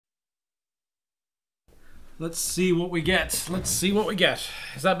Let's see what we get. Let's see what we get.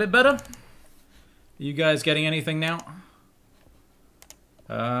 Is that a bit better? Are you guys getting anything now?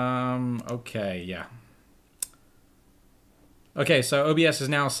 Okay, yeah. Okay, so OBS is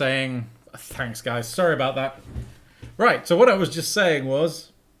now saying... Thanks, guys. Sorry about that. Right, so what I was just saying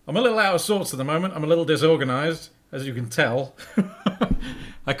was... I'm a little out of sorts at the moment. I'm a little disorganized, as you can tell.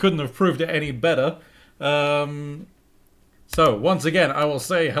 I couldn't have proved it any better. So, once again, I will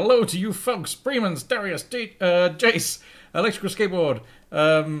say hello to you folks. Bremans, Darius, Jace, Electrical Skateboard,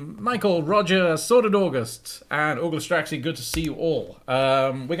 Michael, Roger, Sorted August, and August. Good to see you all.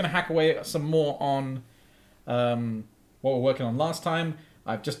 We're going to hack away some more on what we're working on last time.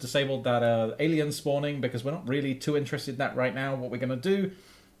 I've just disabled that alien spawning because we're not really too interested in that right now. What we're going to do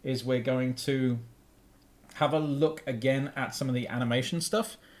is we're going to have a look again at some of the animation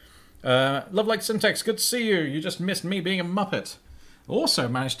stuff. Love Like Syntax, good to see you. You just missed me being a Muppet. Also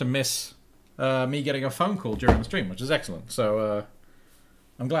managed to miss me getting a phone call during the stream, which is excellent. So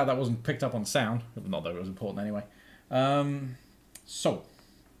I'm glad that wasn't picked up on sound. Not that it was important anyway. So,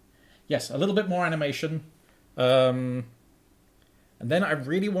 yes, a little bit more animation. And then I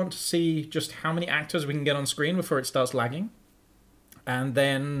really want to see just how many actors we can get on screen before it starts lagging. And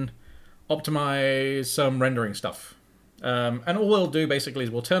then optimize some rendering stuff. And all we'll do basically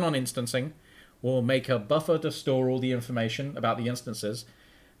is we'll turn on instancing, we'll make a buffer to store all the information about the instances,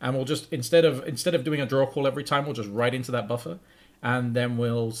 and we'll just, instead of doing a draw call every time, we'll just write into that buffer, and then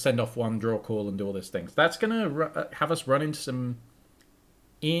we'll send off one draw call and do all these things. That's going to have us run into some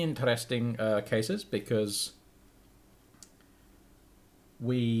interesting cases, because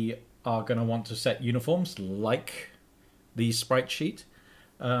we are going to want to set uniforms like the sprite sheet,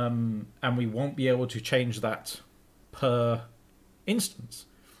 and we won't be able to change that per instance.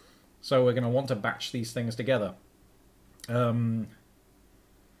 So we're going to want to batch these things together. There's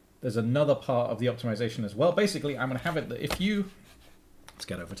another part of the optimization as well. Basically, I'm going to have it that if you... Let's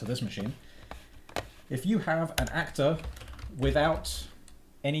get over to this machine. If you have an actor without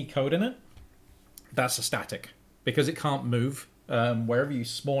any code in it, that's a static, because it can't move. Wherever you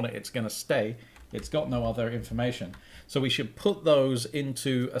spawn it, it's going to stay. It's got no other information. So we should put those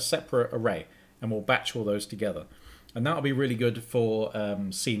into a separate array, and we'll batch all those together. And that'll be really good for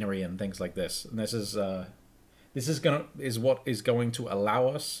scenery and things like this. And this is what is going to allow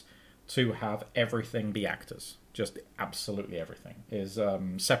us to have everything be actors. Just absolutely everything is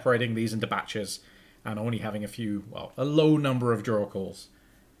separating these into batches and only having a low number of draw calls.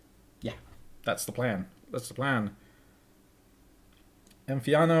 Yeah, that's the plan. That's the plan.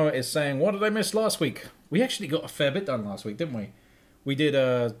 Enfiano is saying, what did I miss last week? We actually got a fair bit done last week, didn't we? We did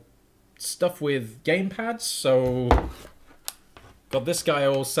stuff with gamepads, so got this guy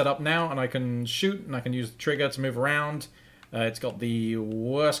all set up now, and I can shoot, and I can use the trigger to move around. It's got the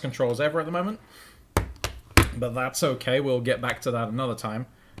worst controls ever at the moment, but that's okay. We'll get back to that another time.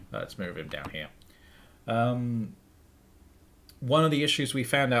 Let's move him down here. One of the issues we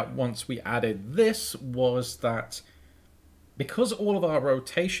found out once we added this was that because all of our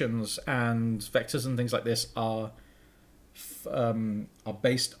rotations and vectors and things like this are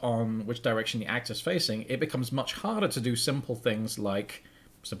based on which direction the actor's facing, it becomes much harder to do simple things like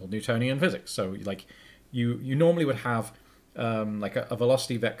simple Newtonian physics. So, like, you normally would have like a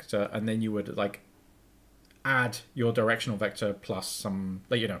velocity vector, and then you would like add your directional vector plus some,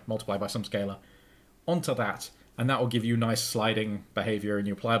 multiply by some scalar onto that, and that will give you nice sliding behavior, and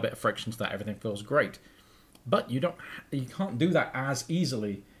you apply a bit of friction to that, everything feels great. But you can't do that as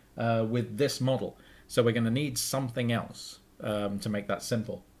easily with this model. So we're going to need something else to make that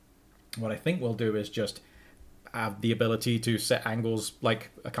simple. What I think we'll do is just have the ability to set angles like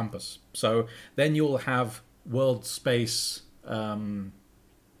a compass. So then you'll have world space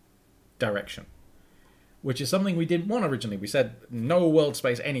direction, which is something we didn't want originally. We said no world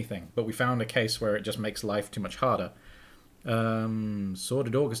space anything, but we found a case where it just makes life too much harder.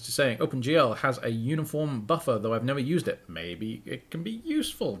 Sorted August is saying OpenGL has a uniform buffer, though I've never used it. Maybe it can be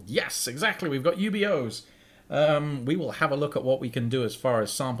useful. Yes, exactly. We've got UBOs. We will have a look at what we can do as far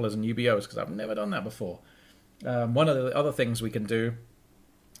as samplers and UBOs, because I've never done that before. One of the other things we can do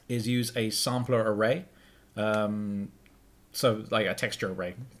is use a sampler array. So like a texture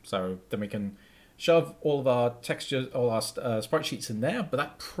array. So then we can shove all of our textures, all our sprite sheets in there, but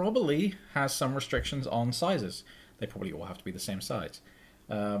that probably has some restrictions on sizes. They probably all have to be the same size.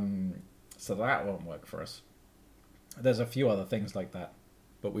 So that won't work for us. There's a few other things like that.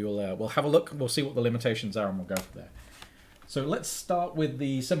 But we will we'll have a look, we'll see what the limitations are, and we'll go from there. So let's start with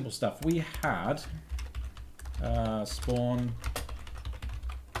the simple stuff. We had spawn,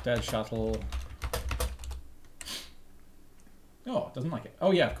 dead shuttle. Oh, it doesn't like it.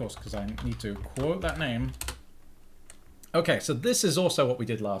 Oh yeah, of course, because I need to quote that name. Okay, so this is also what we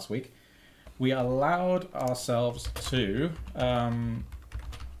did last week. We allowed ourselves to... where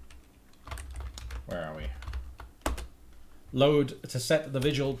are we? Load to set the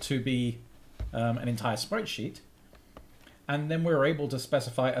visual to be an entire sprite sheet. And then we were able to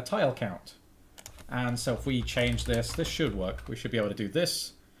specify a tile count. And so if we change this, this should work. We should be able to do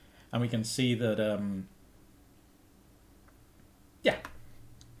this. And we can see that, yeah,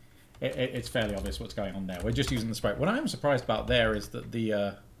 it's fairly obvious what's going on there. We're just using the sprite. What I'm surprised about there is that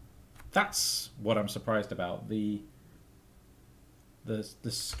the, that's what I'm surprised about. The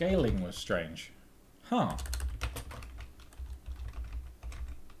scaling was strange. Huh.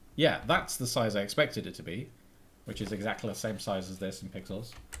 Yeah, that's the size I expected it to be, which is exactly the same size as this in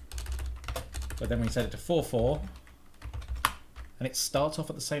pixels. But then we set it to 4:4, and it starts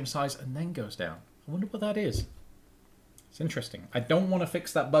off at the same size and then goes down. I wonder what that is. It's interesting. I don't want to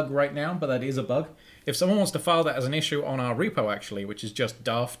fix that bug right now, but that is a bug. If someone wants to file that as an issue on our repo, actually, which is just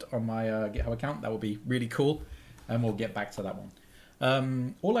Daft on my GitHub account, that would be really cool, and we'll get back to that one.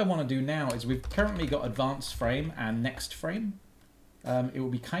 All I want to do now is we've currently got advanced frame and next frame. It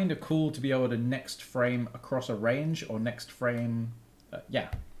would be kind of cool to be able to next frame across a range or next frame, yeah,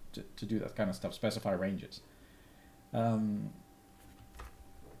 to do that kind of stuff, specify ranges. Which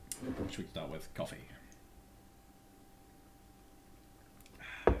we can start with coffee.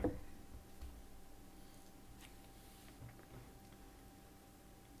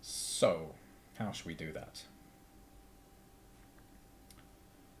 So, how should we do that?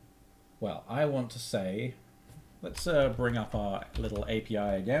 Well, I want to say, let's bring up our little API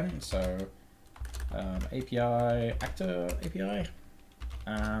again. So, API, actor API,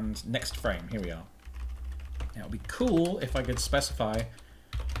 and next frame. Here we are. Now, it would be cool if I could specify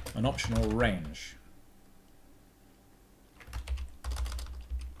an optional range.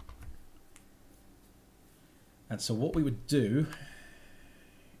 And so what we would do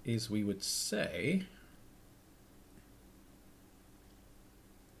is we would say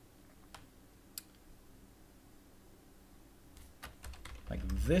like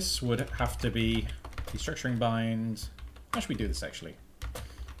this would have to be destructuring bind. How should we do this actually?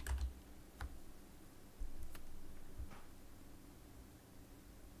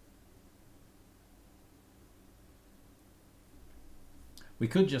 We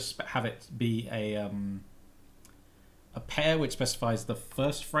could just have it be a pair which specifies the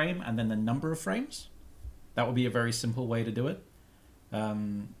first frame and then the number of frames. That would be a very simple way to do it.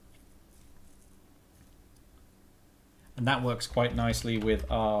 And that works quite nicely with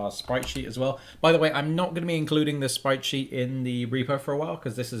our sprite sheet as well. By the way, I'm not going to be including this sprite sheet in the repo for a while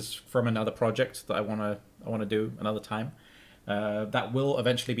because this is from another project that I want to do another time. That will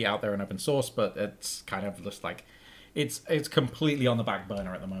eventually be out there in open source, but it's kind of just like it's completely on the back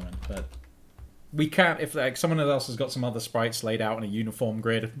burner at the moment. But we can't, if like someone else has got some other sprites laid out in a uniform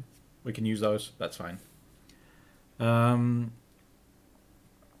grid, we can use those. That's fine. Mefiano,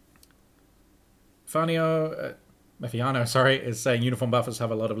 sorry, is saying uniform buffers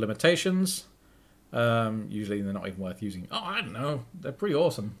have a lot of limitations. Usually they're not even worth using. Oh, I don't know. They're pretty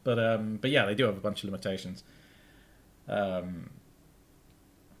awesome. But yeah, they do have a bunch of limitations. Yeah.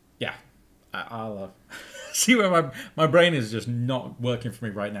 I'll see where my brain is just not working for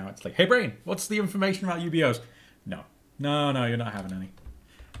me right now. It's like, hey brain, what's the information about UBOs? No, you're not having any.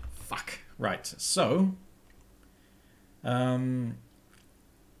 Fuck. Right. So, we'll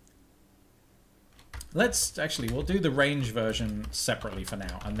do the range version separately for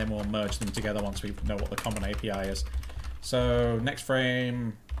now, and then we'll merge them together once we know what the common API is. So next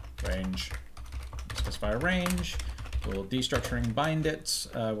frame, range, specify a range. We'll destructuring bind it.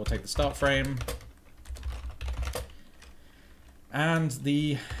 We'll take the start frame and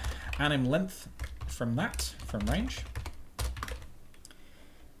the anim length from that, from range.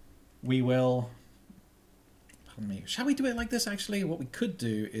 We will, pardon me, shall we do it like this actually? What we could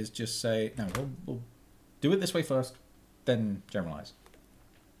do is just say, no, we'll do it this way first, then generalize.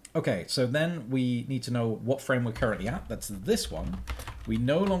 Okay, so then we need to know what frame we're currently at. That's this one. We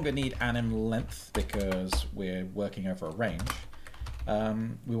no longer need anim length because we're working over a range.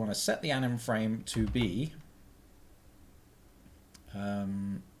 We want to set the anim frame to be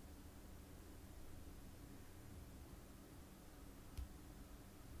anim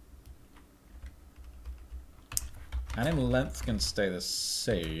length can stay the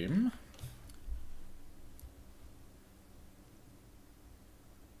same.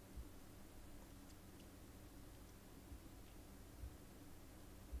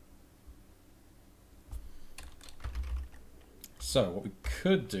 So what we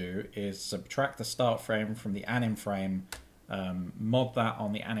could do is subtract the start frame from the anim frame, mod that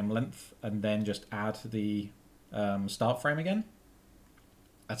on the anim length, and then just add the start frame again.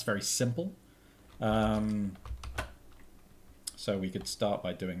 That's very simple. So we could start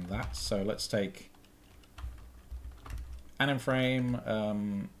by doing that. So let's take anim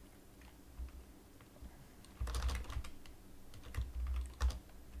frame.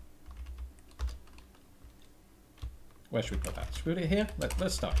 Where should we put that? Should we put it here?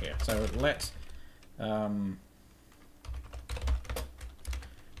 Let's start here. So let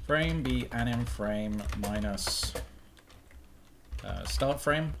frame be anim frame minus start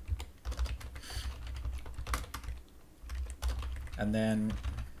frame. And then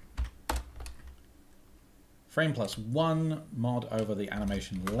frame plus 1 mod over the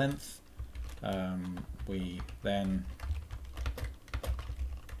animation length. We then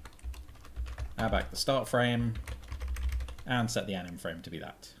add back the start frame and set the anim frame to be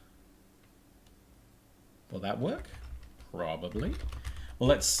that. Will that work? Probably. Well,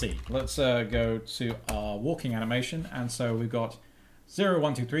 let's see. Let's go to our walking animation. And so we've got 0,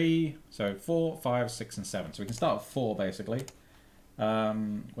 1, 2, 3, so 4, 5, 6, and 7. So we can start at 4 basically.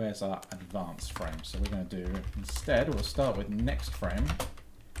 Where's our advanced frame? So we're going to do, instead, we'll start with next frame.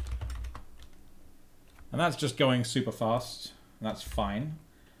 And that's just going super fast. And that's fine.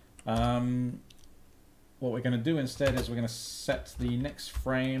 What we're going to do instead is we're going to set the next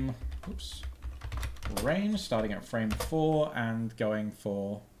frame, oops, range, starting at frame 4 and going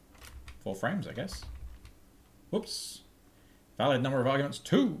for 4 frames, I guess. Whoops. Valid number of arguments,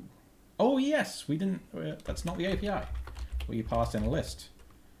 2. Oh yes, we didn't, that's not the API. We passed in a list.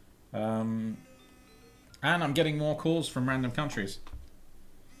 And I'm getting more calls from random countries.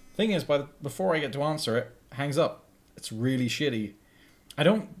 Thing is, before I get to answer it, hangs up. It's really shitty. I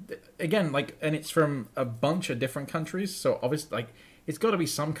don't, again, like, and it's from a bunch of different countries, so obviously, like, it's got to be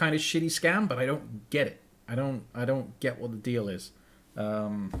some kind of shitty scam, but I don't get it. I don't get what the deal is.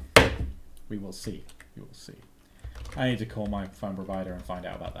 We will see. We will see. I need to call my phone provider and find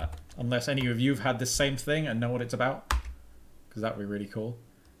out about that. Unless any of you have had the same thing and know what it's about. Because that would be really cool.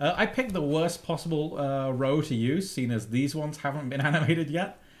 I picked the worst possible row to use, seeing as these ones haven't been animated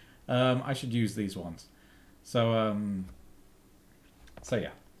yet. I should use these ones. So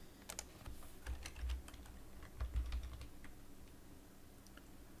yeah.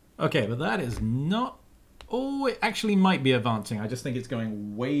 Okay, but that is not... Oh, it actually might be advancing. I just think it's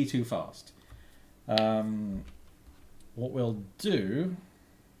going way too fast. What we'll do...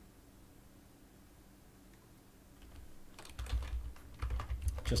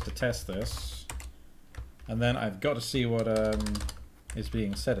 just to test this, and then I've got to see what is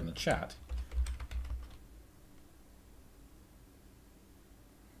being said in the chat.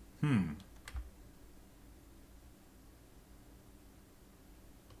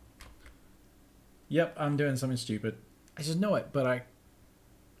 Yep, I'm doing something stupid. I just know it, but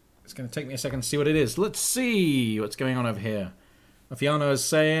it's going to take me a second to see what it is. Let's see what's going on over here. Fiona is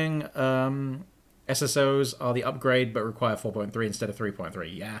saying SSOs are the upgrade, but require 4.3 instead of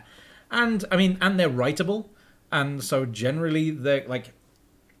 3.3. Yeah, and I mean, and they're writable, and so generally they're like,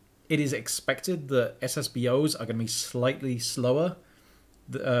 it is expected that SSBOs are going to be slightly slower,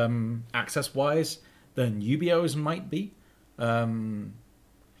 access-wise, than UBOs might be.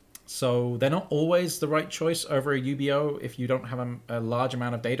 So they're not always the right choice over a UBO if you don't have a large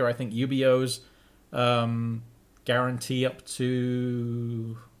amount of data. I think UBOs guarantee up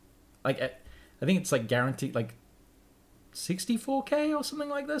to, like, I think it's like guaranteed like 64K or something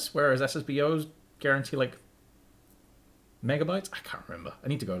like this, whereas SSBOs guarantee like megabytes. I can't remember. I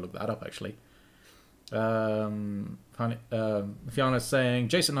need to go look that up actually. Fiana's saying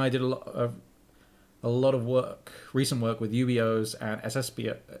Jason and I did a lot of work, recent work with UBOs and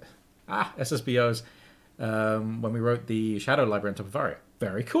SSBOs when we wrote the Shadow library on top of Vario.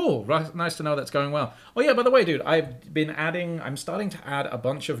 Very cool. Nice to know that's going well. Oh yeah, by the way, dude, I'm starting to add a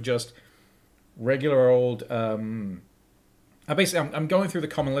bunch of just regular old, I'm going through the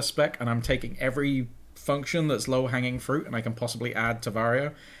common-lisp spec and I'm taking every function that's low-hanging fruit and I can possibly add to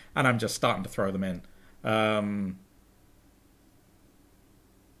Vario, and I'm just starting to throw them in.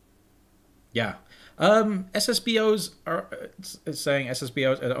 Yeah. SSBOs are, it's saying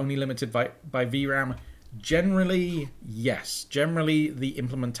SSBOs are only limited by VRAM. Generally, yes. Generally, the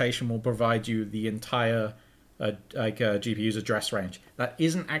implementation will provide you the entire GPU's address range. That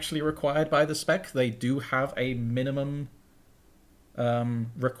isn't actually required by the spec. They do have a minimum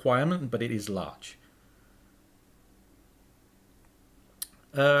requirement, but it is large.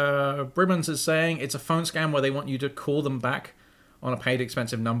 Brimmans is saying it's a phone scam where they want you to call them back on a paid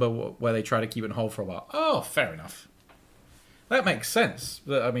expensive number where they try to keep it on hold for a while. Oh, fair enough. That makes sense.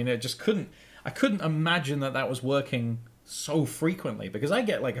 I mean, I couldn't imagine that was working so frequently, because I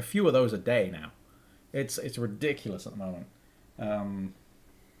get like a few of those a day now. It's ridiculous at the moment.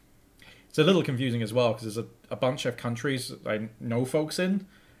 It's a little confusing as well because there's a bunch of countries I know folks in.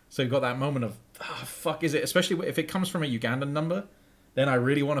 So you've got that moment of, oh, fuck is it? Especially if it comes from a Ugandan number, then I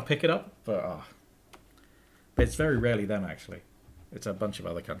really want to pick it up. But it's very rarely them, actually. It's a bunch of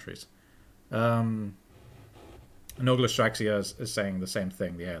other countries. Nogla Straxia is saying the same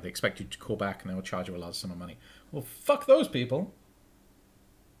thing. Yeah, they expect you to call back and they'll charge you a large sum of money. Well, fuck those people.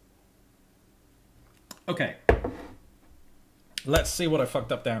 Okay. Let's see what I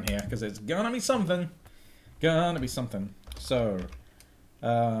fucked up down here, because it's gonna be something. Gonna be something. So,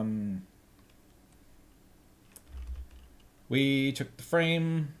 we took the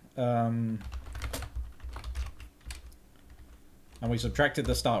frame, and we subtracted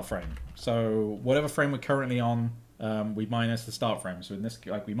the start frame. So whatever frame we're currently on, we minus the start frame. So in this,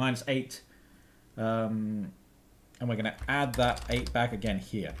 like, we minus 8, and we're going to add that 8 back again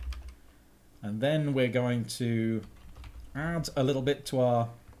here. And then we're going to add a little bit to our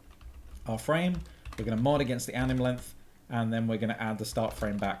frame. We're going to mod against the anim length, and then we're going to add the start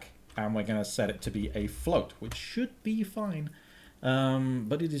frame back, and we're going to set it to be a float, which should be fine,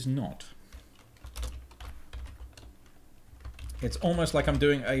 but it is not. It's almost like I'm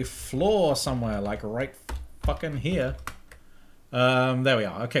doing a floor somewhere, like right fucking here. There we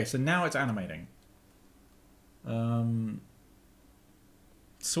are. Okay, so now it's animating.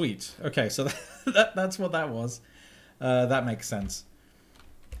 Sweet. Okay, so that's what that was. That makes sense.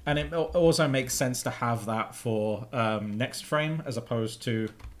 And it also makes sense to have that for next frame as opposed to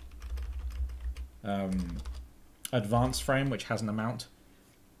advanced frame, which has an amount.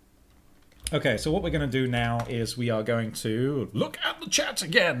 Okay, so what we're going to do now is we are going to look at the chat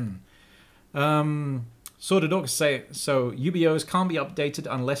again. Sort of Dog say, so UBOs can't be updated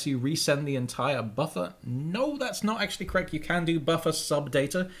unless you resend the entire buffer. No, that's not actually correct. You can do buffer sub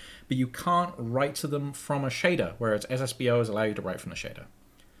data, but you can't write to them from a shader, whereas SSBOs allow you to write from the shader.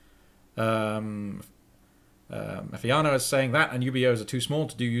 Mafiano is saying that, and UBOs are too small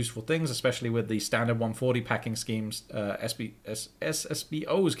to do useful things, especially with the standard 140 packing schemes.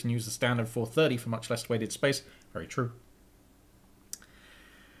 SSBOs can use the standard 430 for much less weighted space. Very true.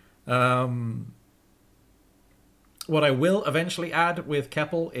 What I will eventually add with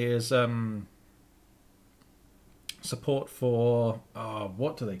Keppel is support for,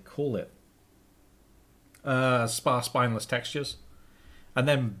 what do they call it? Sparse spineless textures. And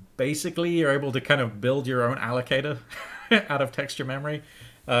then basically you're able to kind of build your own allocator out of texture memory.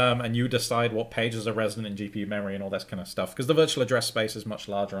 And you decide what pages are resident in GPU memory and all that kind of stuff. Because the virtual address space is much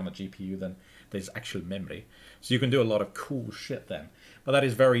larger on the GPU than there's actual memory. So you can do a lot of cool shit then. But that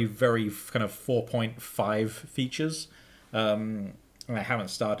is very, very kind of 4.5 features. And I haven't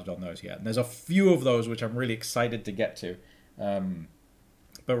started on those yet. And there's a few of those which I'm really excited to get to.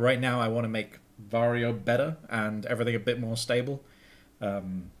 But right now I want to make Vario better and everything a bit more stable.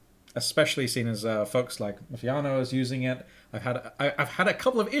 Especially seeing as folks like Mafiano is using it. I've had a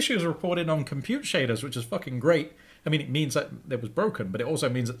couple of issues reported on compute shaders, which is fucking great. I mean, it means that it was broken, but it also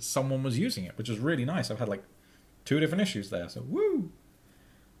means that someone was using it, which is really nice. I've had like 2 different issues there, so woo!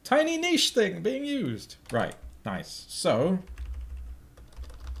 Tiny niche thing being used. Right, nice. So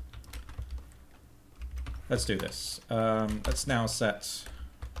let's do this. Let's now set.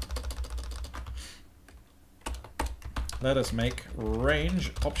 Let us make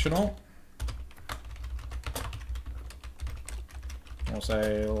range optional. We'll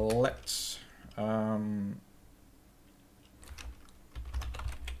say let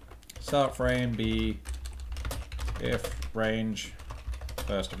start frame be if range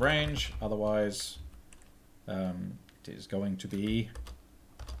first of range, otherwise it is going to be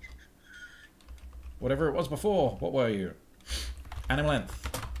whatever it was before. What were you? Anim length.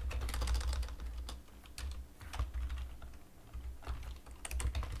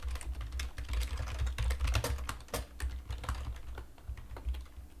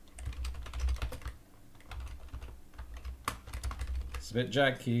 It's a bit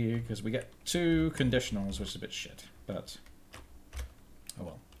janky because we get 2 conditionals, which is a bit shit, but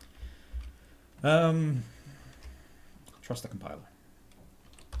oh well. Trust the compiler.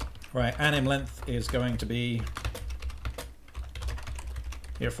 Right, anim length is going to be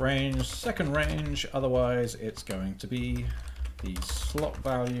if range, second range, otherwise it's going to be the slot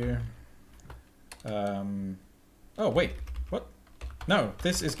value. Oh wait, what? No,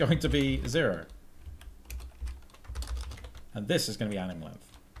 this is going to be 0. And this is going to be anim length.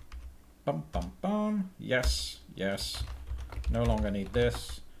 Bum, bum, bum. Yes, yes. No longer need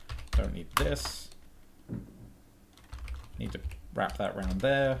this. Don't need this. Need to wrap that around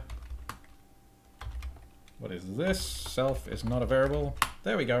there. What is this? Self is not a variable.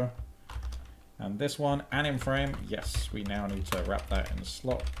 There we go. And this one, anim frame, yes, we now need to wrap that in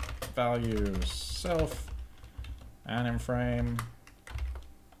slot value self, anim frame.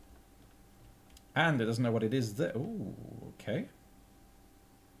 And it doesn't know what it is there. Ooh, okay.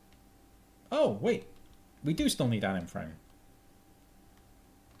 Oh, wait. We do still need anim frame.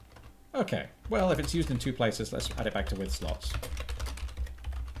 Okay. Well, if it's used in 2 places, let's add it back to with slots.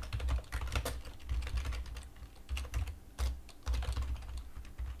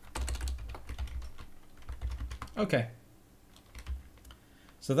 Okay.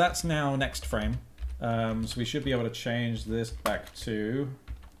 So that's now next frame. So we should be able to change this back to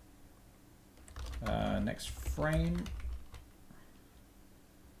next frame.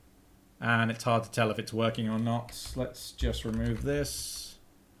 And it's hard to tell if it's working or not. Let's just remove this.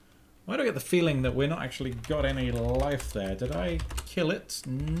 Why do I get the feeling that we're not actually got any life there? Did I kill it?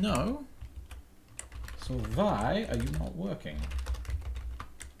 No. So why are you not working?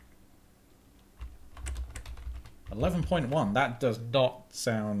 11.1, that does not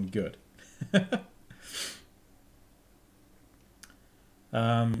sound good.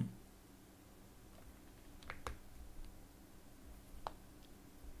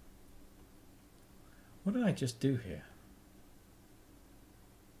 What did I just do here?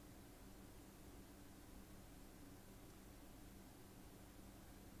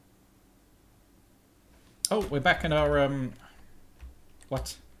 Oh, we're back in our,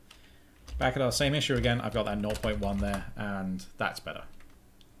 what? Back at our same issue again. I've got that 0.1 there, and that's better.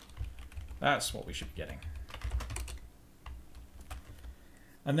 That's what we should be getting.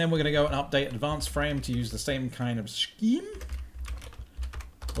 And then we're going to go and update advanced frame to use the same kind of scheme.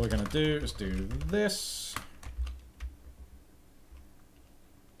 What we're going to do is do this.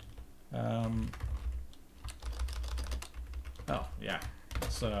 Oh, yeah.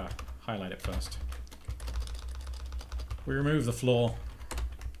 Let's highlight it first. We remove the floor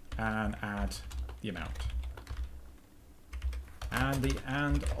and add the amount. And the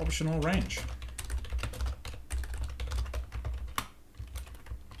and optional range.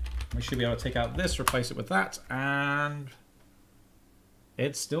 We should be able to take out this, replace it with that, and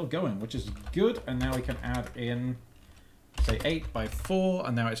it's still going, which is good. And now we can add in, say, 8 by 4,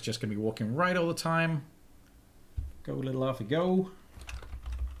 and now it's just going to be walking right all the time. Go a little after go.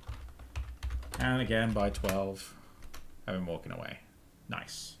 And again by 12, I've been walking away.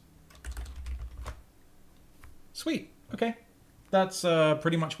 Nice. Sweet. Okay. That's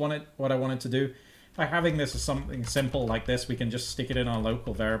pretty much what I wanted to do. By having this as something simple like this, we can just stick it in our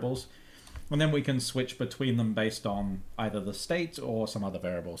local variables. And then we can switch between them based on either the state or some other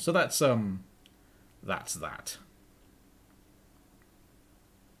variable. So that's that.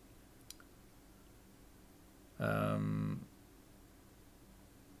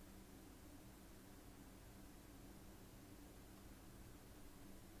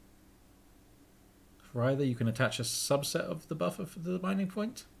 For either, you can attach a subset of the buffer for the binding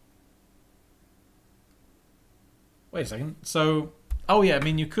point. Wait a second. So, oh yeah, I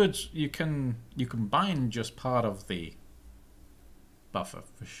mean you can bind just part of the buffer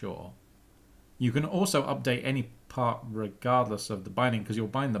for sure. You can also update any part regardless of the binding, because you'll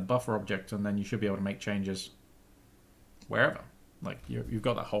bind the buffer object and then you should be able to make changes wherever. Like you've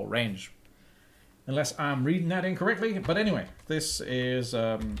got that whole range. Unless I'm reading that incorrectly. But anyway, this is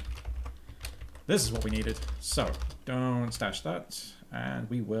what we needed. So don't stash that, and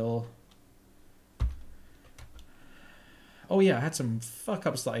we will. Oh yeah, I had some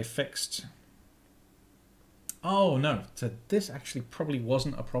fuck-ups that I fixed. Oh no, so this actually probably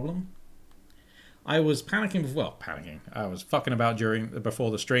wasn't a problem. I was panicking, well, I was fucking about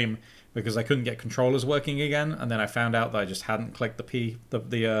before the stream because I couldn't get controllers working again, and then I found out that I just hadn't clicked the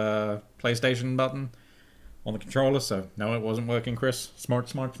PlayStation button on the controller, so no, it wasn't working, Chris. Smart,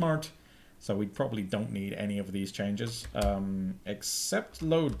 smart, smart. So we probably don't need any of these changes, except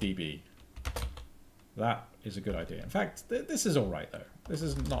load DB. That is a good idea. In fact, this is all right though. This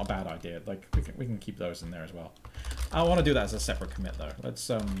is not a bad idea. Like we can keep those in there as well. I want to do that as a separate commit though.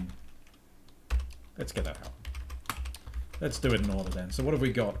 Let's get that out. Let's do it in order then. So what have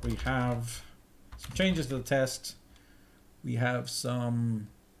we got? We have some changes to the test. We have some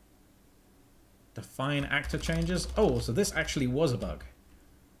define actor changes. Oh, so this actually was a bug.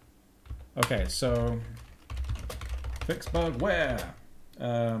 Okay, so fix bug where?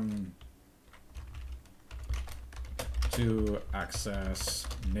 To access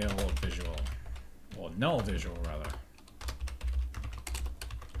nil visual, or null visual rather.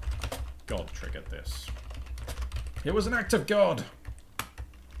 God triggered this. It was an act of God.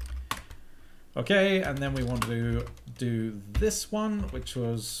 Okay, and then we want to do this one, which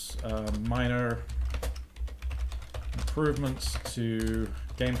was minor improvements to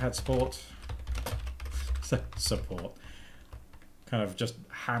gamepad support. support. Kind of just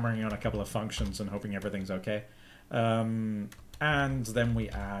hammering on a couple of functions and hoping everything's okay. And then we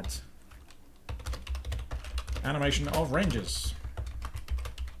add animation of ranges.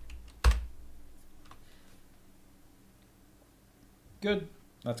 Good,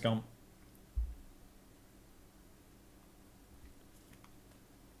 that's gone.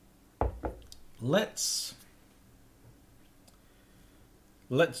 Let's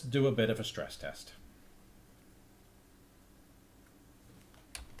do a bit of a stress test.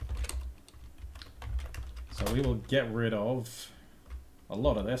 So we will get rid of a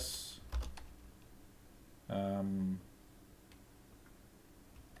lot of this.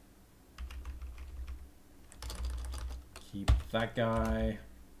 Keep that guy.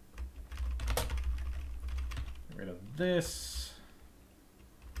 Get rid of this.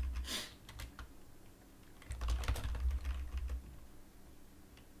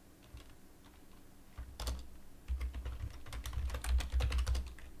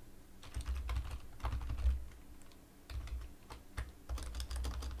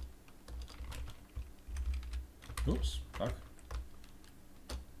 Oops, fuck.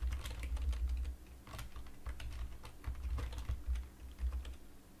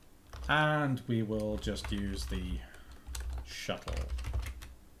 And we will just use the shuttle.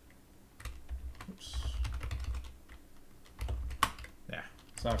 Oops. Yeah,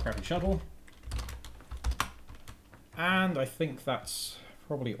 it's our crappy shuttle. And I think that's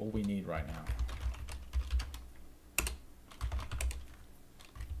probably all we need right now.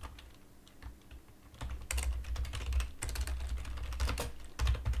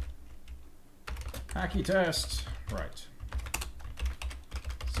 Hacky test. Right.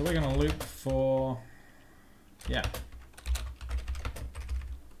 So we're going to loop for, yeah,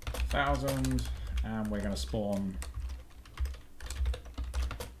 1,000, and we're going to spawn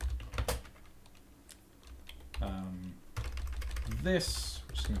this,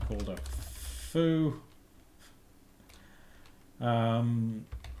 which is going to be called a foo. We're going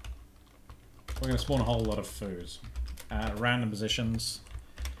to spawn a whole lot of foos at random positions.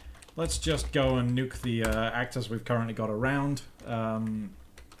 Let's just go and nuke the actors we've currently got around.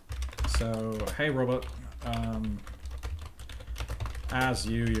 So, hey Robert, as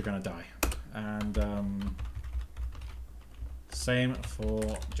you're gonna die. And same for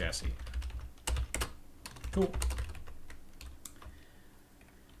Jesse. Cool.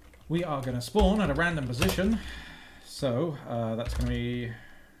 We are gonna spawn at a random position. So, that's gonna be...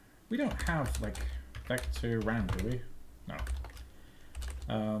 We don't have, like, vector ram, do we? No.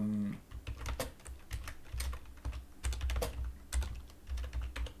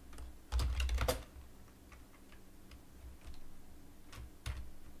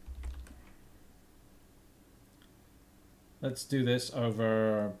 Let's do this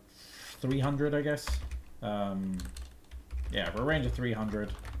over 300, I guess. Yeah, for a range of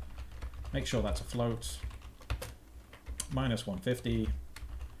 300. Make sure that's a float. Minus 150.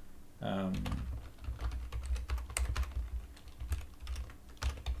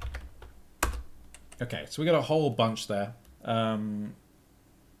 Okay, so we got a whole bunch there. And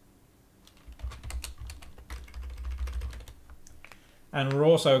we're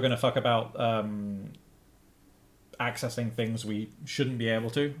also going to fuck about accessing things we shouldn't be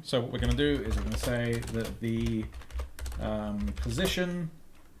able to. So what we're going to do is we're going to say that the position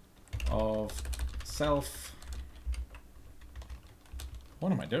of self...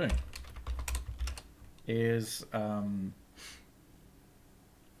 What am I doing? Is...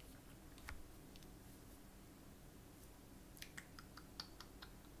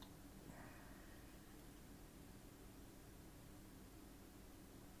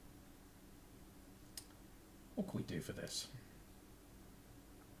 What can we do for this?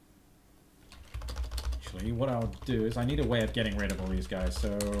 Actually, what I'll do is I need a way of getting rid of all these guys.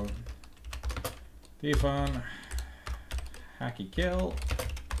 So, defun, hacky kill,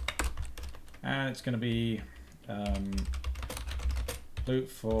 and it's going to be loop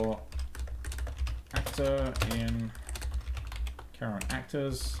for actor in current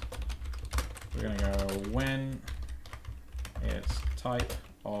actors. We're going to go when it's type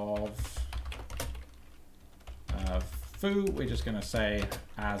of foo, we're just going to say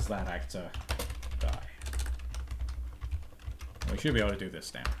as that actor die. We should be able to do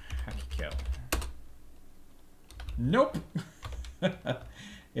this now. Hacky kill. Nope.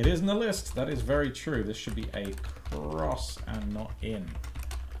 It is in the list. That is very true. This should be a cross and not in.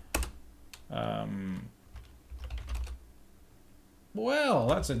 Well,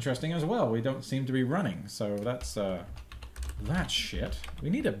 that's interesting as well. We don't seem to be running, so that's shit. We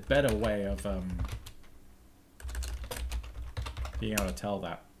need a better way of being able to tell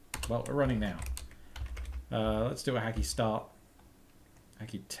that. Well, we're running now. Let's do a hacky start.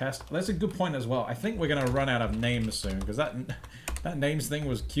 Hacky test. That's a good point as well. I think we're going to run out of names soon, because that names thing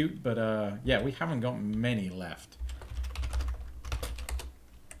was cute, but yeah, we haven't got many left.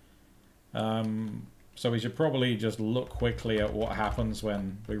 So we should probably just look quickly at what happens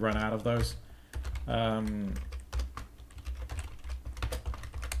when we run out of those.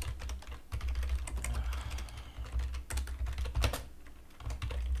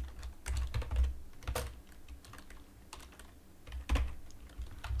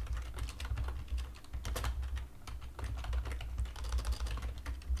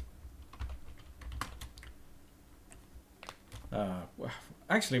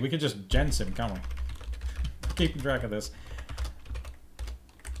 Actually, we could just gens him, can't we? Keeping track of this.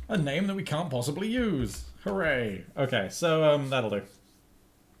 A name that we can't possibly use. Hooray. Okay, so that'll do.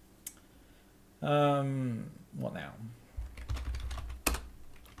 What now?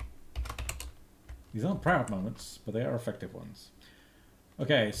 These aren't proud moments, but they are effective ones.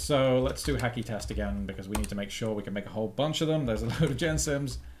 Okay, so let's do hacky test again, because we need to make sure we can make a whole bunch of them. There's a load of gen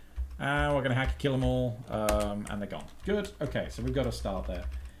sims. And we're going to hacky kill them all, and they're gone. Good. Okay, so we've got to start there.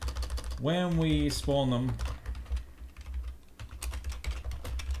 When we spawn them,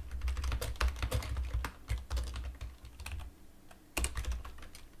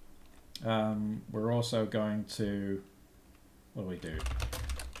 we're also going to... What do we do?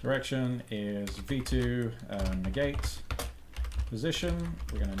 Direction is v2, negate. Position,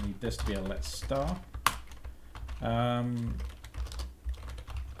 we're going to need this to be a let star.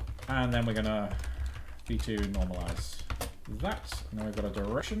 And then we're going to v2 normalize that. And then we've got a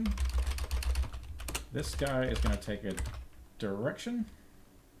direction. This guy is going to take a direction.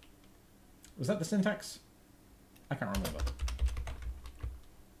 Was that the syntax? I can't remember.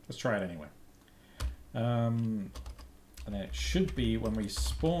 Let's try it anyway. And then it should be when we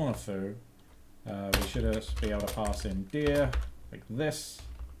spawn a foo, we should be able to pass in deer like this.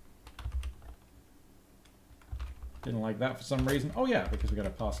 Didn't like that for some reason. Oh yeah, because we got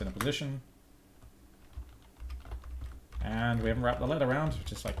to pass in a position. And we haven't wrapped the letter around,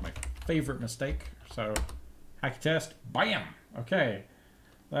 which is like my favorite mistake. So, hacky test, bam! Okay.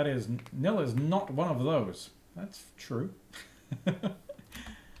 That is, nil is not one of those. That's true.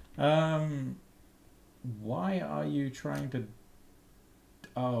 Why are you trying to...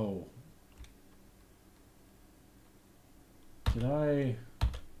 Oh. Did I...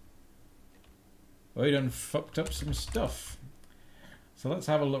 We done fucked up some stuff. So let's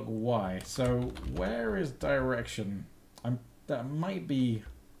have a look why. So where is direction? That might be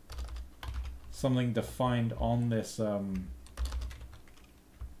something defined on this. Oh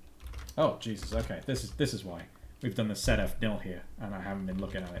Jesus! Okay, this is why we've done the setf nil here, and I haven't been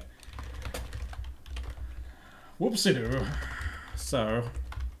looking at it. Whoopsie-doo. So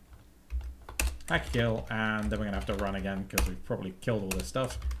hack kill, and then we're gonna have to run again because we've probably killed all this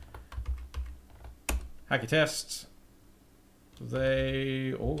stuff. Hacky test.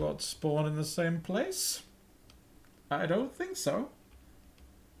 They all got spawned in the same place? I don't think so.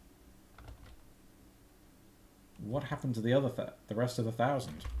 What happened to the other the rest of the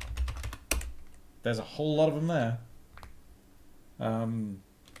 1,000? There's a whole lot of them there.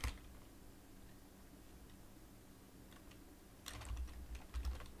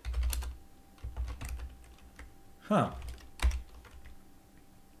 Huh.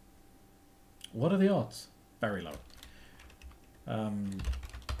 What are the odds? Very low.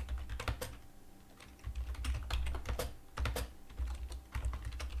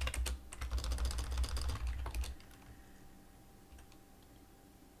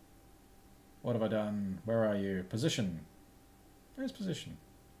 What have I done? Where are you? Position. Where's position?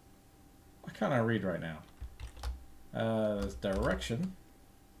 Why can't I read right now? There's direction.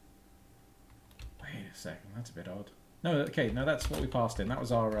 Wait a second, that's a bit odd. No, okay, no, that's what we passed in. That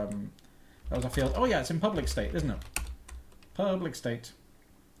was our field. Oh yeah, it's in public state, isn't it? Public state.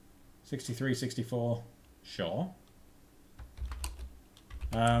 63, 64. Sure.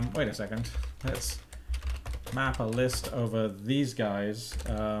 Wait a second. Let's map a list over these guys,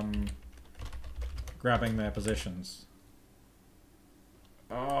 grabbing their positions.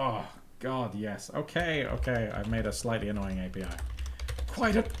 Oh, God, yes. Okay, okay, I've made a slightly annoying API.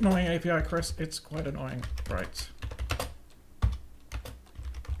 Quite an annoying API, Chris. It's quite annoying. Right.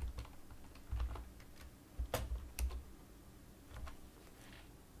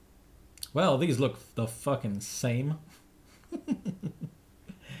 Well, these look the fucking same.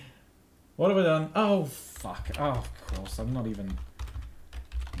 What have I done? Oh, fuck. Oh, of course. I'm not even...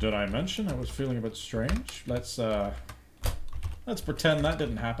 Did I mention I was feeling a bit strange? Let's pretend that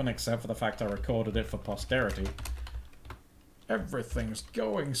didn't happen, except for the fact I recorded it for posterity. Everything's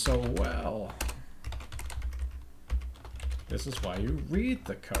going so well. This is why you read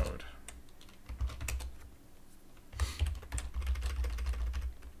the code.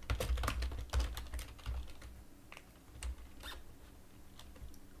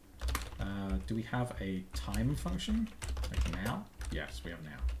 Do we have a time function? Like now? Yes, we have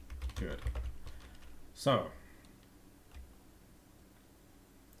now. Good. So,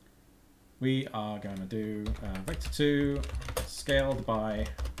 we are going to do vector2 scaled by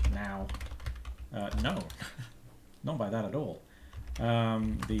now. No, not by that at all.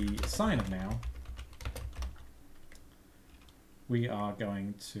 The sign of now, we are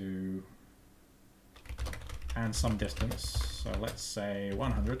going to and some distance. So let's say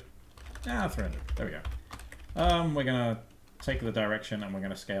 100. 300. There we go. We're going to take the direction and we're going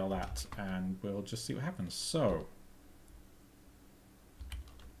to scale that and we'll just see what happens. So,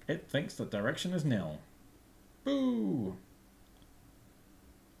 it thinks the direction is nil. Boo!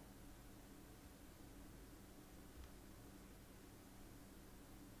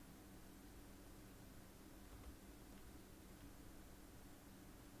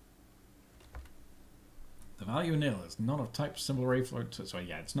 The value nil is not of type symbol array float. So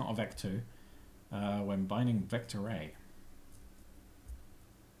yeah, it's not a vec2 when binding vector array.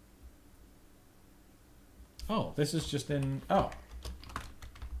 Oh, this is just in... Oh.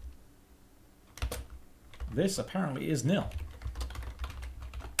 This apparently is nil.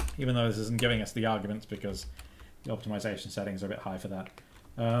 Even though this isn't giving us the arguments because the optimization settings are a bit high for that.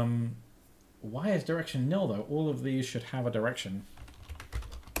 Why is direction nil though? All of these should have a direction.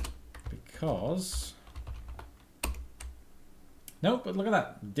 Because... Nope, but look at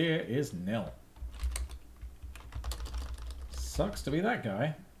that. Deer is nil. Sucks to be that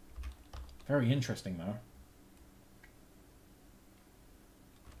guy. Very interesting though.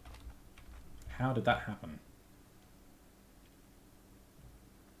 How did that happen?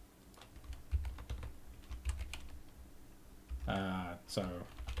 So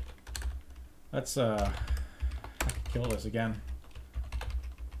let's kill this again.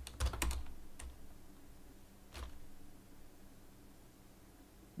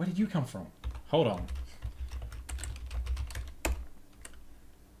 Where did you come from? Hold on.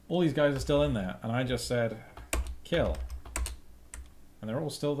 All these guys are still in there, and I just said kill. And they're all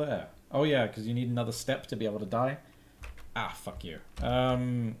still there. Oh yeah, because you need another step to be able to die. Ah, fuck you.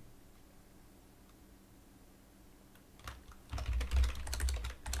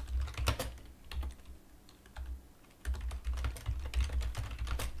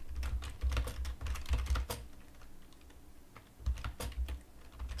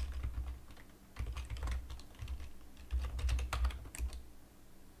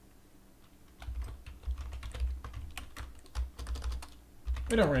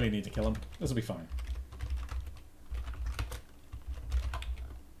 We don't really need to kill him. This will be fine.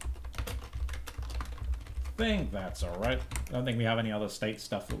 I think that's alright. I don't think we have any other state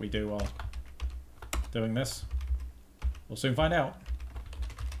stuff that we do while doing this. We'll soon find out.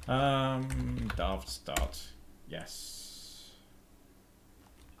 Daft start. Yes.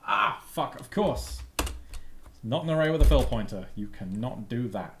 Ah, fuck, of course. It's not an array with a fill pointer. You cannot do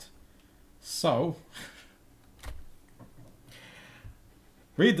that. So...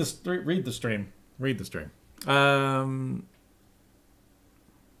 Read the stream. Read the stream. Fiano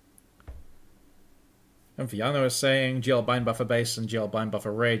is saying GL bind buffer base and GL bind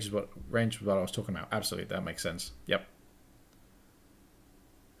buffer range is what I was talking about. Absolutely, that makes sense. Yep.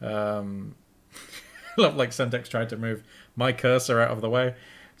 Love like Sentex tried to move my cursor out of the way.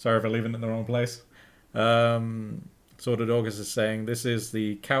 Sorry for leaving it in the wrong place. Sorted August is saying this is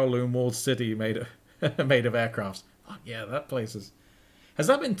the Kowloon walled city made of aircrafts. Oh, yeah, that place is. Has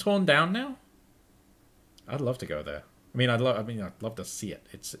that been torn down now? I'd love to go there. I'd love to see it.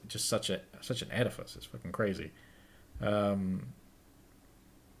 It's just such an edifice. It's fucking crazy. I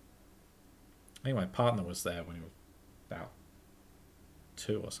think my partner was there when he was about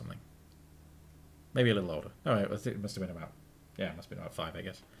 2 or something. Maybe a little older. All right, it must have been about 5, I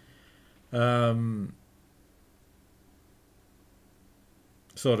guess.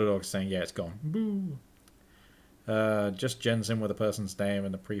 Sorted Orc saying, yeah, it's gone. Boo. Just Jensen with a person's name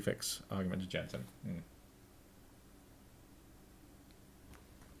and the prefix argument to Jensen.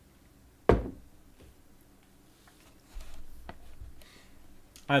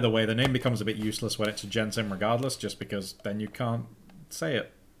 Either way, the name becomes a bit useless when it's a Jensen regardless, just because then you can't say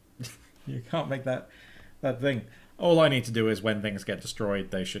it. You can't make that thing. All I need to do is when things get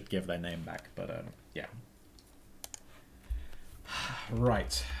destroyed, they should give their name back. But, yeah.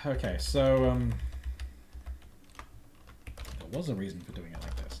 Right. Okay, so, there was a reason for doing it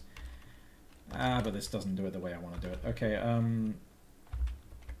like this. But this doesn't do it the way I want to do it. Okay,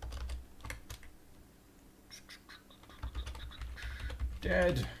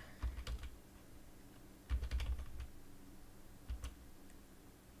 dead.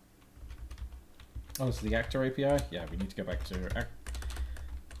 Oh, this is the actor API? Yeah, we need to go back to...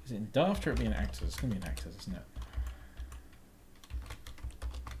 Is it in Daft or it'll be in actors? It's going to be in actors, isn't it?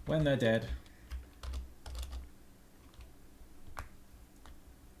 When they're dead.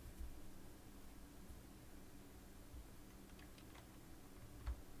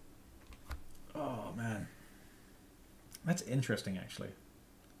 Oh, man. That's interesting, actually.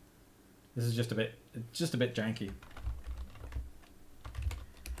 This is just a bit janky.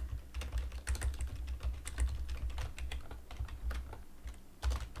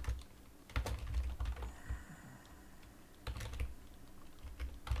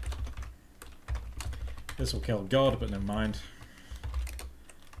 This will kill God, but never mind.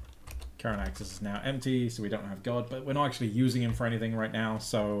 Current access is now empty, so we don't have God, but we're not actually using him for anything right now,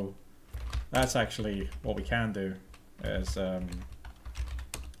 so that's actually what we can do. Is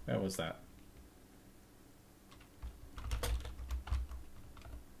where was that?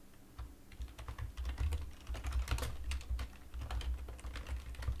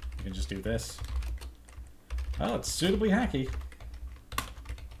 You can just do this. Oh, it's suitably hacky.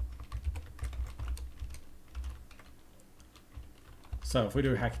 So if we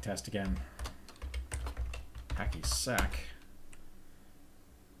do a hacky test again, hacky sack.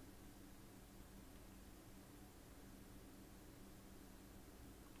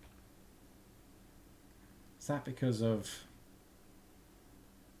 Is that because of...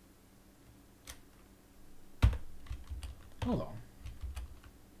 Hold on.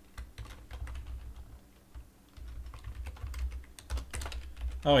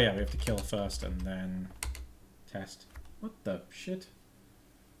 Oh yeah, we have to kill first and then test. What the shit?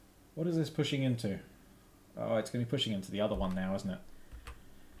 What is this pushing into? Oh, it's going to be pushing into the other one now, isn't it?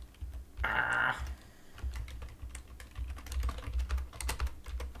 Ah!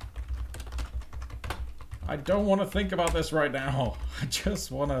 I don't want to think about this right now. I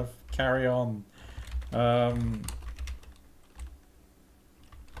just want to carry on.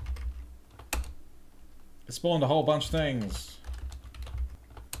 It spawned a whole bunch of things.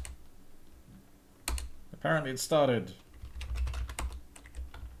 Apparently it started.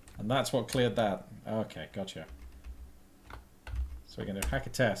 And that's what cleared that. Okay, gotcha. So we're going to hack a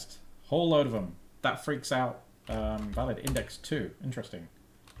test. Whole load of them. That freaks out. Valid index 2. Interesting.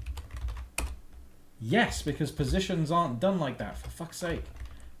 Yes, because positions aren't done like that, for fuck's sake.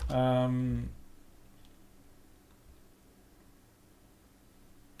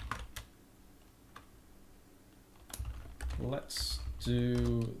 Let's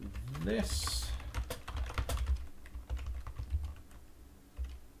do this.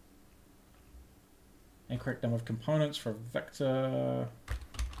 Incorrect number of components for vector.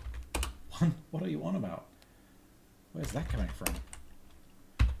 What are you on about? Where's that coming from?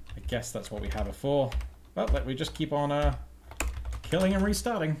 I guess that's what we had before. But let me just keep on killing and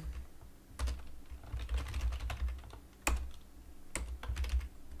restarting.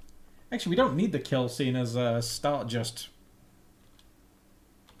 Actually, we don't need the kill scene as start just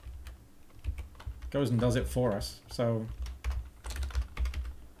goes and does it for us. So,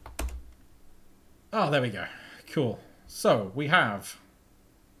 oh, there we go. Cool. So we have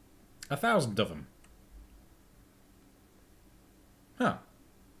 1,000 of them. Huh.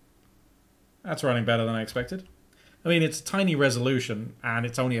 That's running better than I expected. I mean, it's tiny resolution, and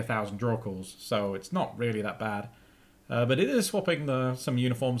it's only 1,000 draw calls, so it's not really that bad. But it is swapping some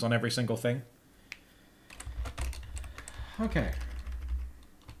uniforms on every single thing. Okay.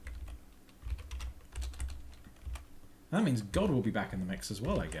 That means God will be back in the mix as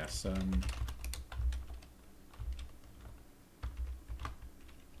well, I guess.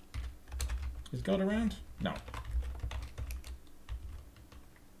 Is God around? No.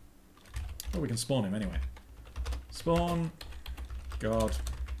 Well, we can spawn him anyway. Spawn. God.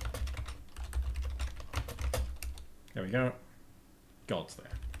 There we go. God's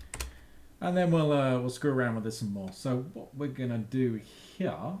there. And then we'll screw around with this some more. So what we're gonna do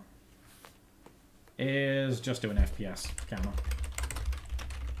here is just do an FPS counter.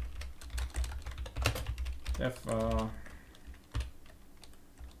 Stepper.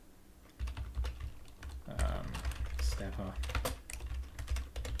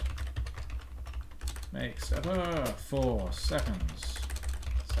 Make stepper 4 seconds.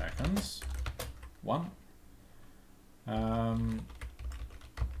 Seconds. 1.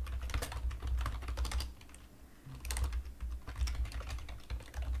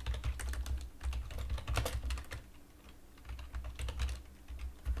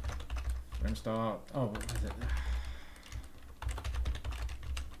 Frame start. Oh, what is it?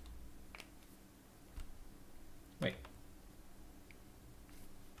 Wait.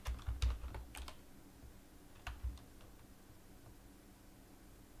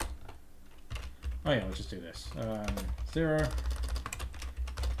 Oh yeah, let's just do this. 0.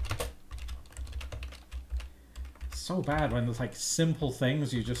 So bad when there's like simple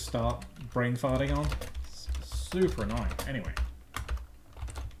things you just start brain farting on. It's super annoying. Anyway.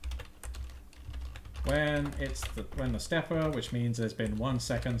 When the stepper, which means there's been 1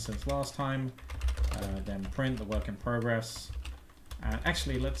 second since last time, then print the work in progress. And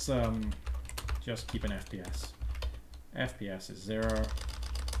actually, let's just keep an FPS. FPS is 0.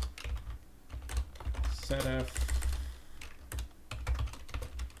 Setf.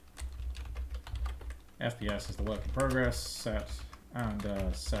 FPS is the work in progress. Set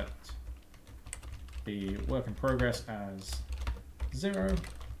the work in progress as 0.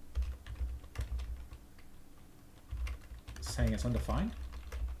 Saying it's undefined?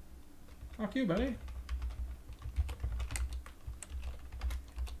 Fuck you, buddy.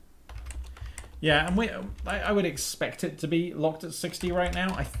 Yeah, and I would expect it to be locked at 60 right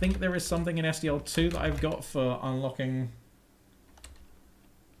now. I think there is something in SDL2 that I've got for unlocking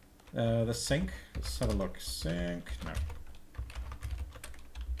the sync. Let's have a look. Sync.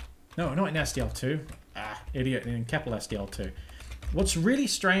 No, not in SDL2. Ah, idiot, in Keppel SDL2. What's really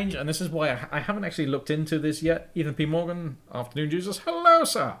strange, and this is why I haven't actually looked into this yet. Ethan P. Morgan, afternoon Jesus. Hello,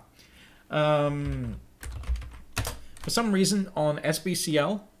 sir. For some reason on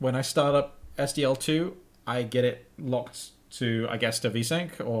SBCL, when I start up SDL2, I get it locked to, I guess, to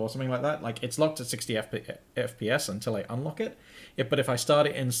VSync or something like that. Like, it's locked at 60 FPS until I unlock it. But if I start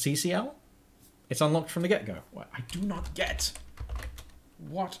it in CCL, it's unlocked from the get-go. I do not get.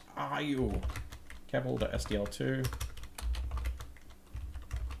 What are you? Keppel.sdl2.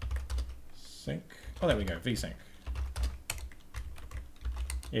 Sync. Oh, there we go. VSync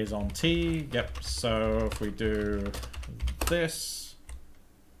is on T. Yep. So if we do this,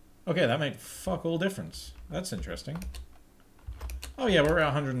 okay, that made fuck all difference. That's interesting. Oh yeah, we're at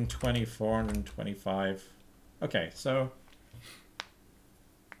 124, 125. Okay, so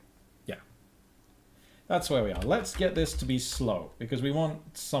yeah, that's where we are. Let's get this to be slow because we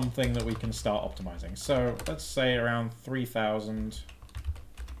want something that we can start optimizing. So let's say around 3,000.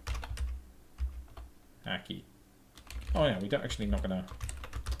 Hacky. Oh yeah, we don't actually not gonna.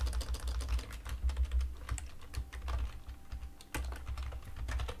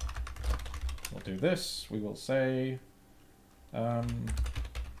 We'll do this. We will say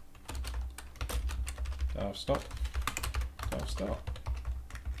stop. Stop.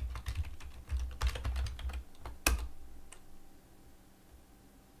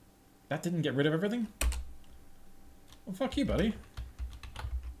 That didn't get rid of everything? Well, fuck you, buddy.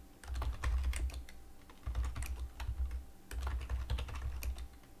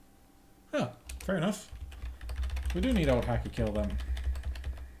 Huh, fair enough. We do need old hacky kill then.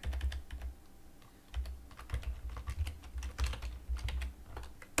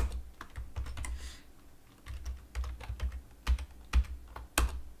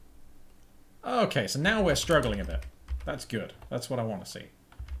 Okay, so now we're struggling a bit. That's good. That's what I want to see.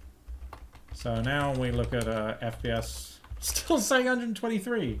 So now we look at FPS. Still saying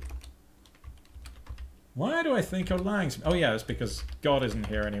 123. Why do I think I'm lying? Oh yeah, it's because God isn't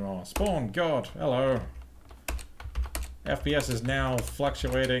here anymore. Spawn, God, hello. FPS is now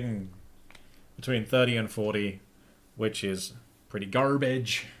fluctuating between 30 and 40, which is pretty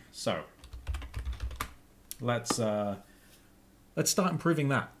garbage. So let's start improving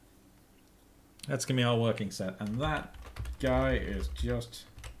that. That's gonna be our working set, and that guy is just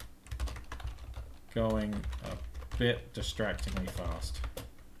going a bit distractingly fast.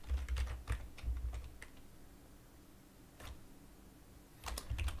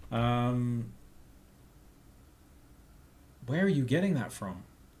 Where are you getting that from?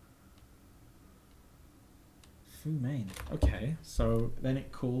 Fu main. Okay, so then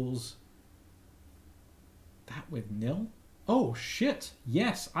it calls that with nil? Oh shit!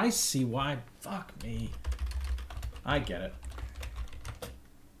 Yes, I see why. Fuck me. I get it.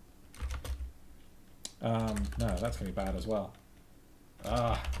 No, that's gonna be bad as well.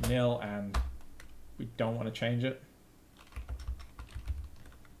 Nil, and we don't want to change it.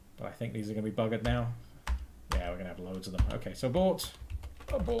 But I think these are gonna be buggered now. Yeah, we're gonna have loads of them. Okay, so abort.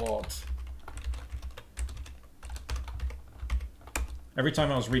 Abort. Every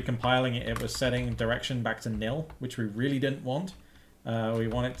time I was recompiling it, it was setting direction back to nil, which we really didn't want. We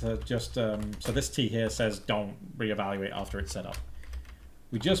want it to just... so this T here says don't reevaluate after it's set up.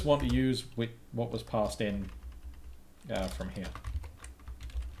 We just want to use what was passed in from here.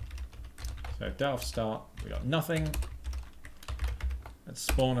 So Daft start, we got nothing. Let's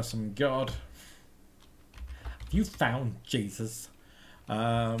spawn us some God. You found Jesus.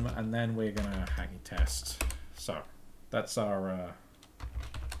 And then we're gonna hacky test. So that's our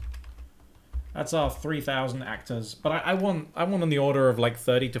That's our 3,000 actors. But I want on the order of like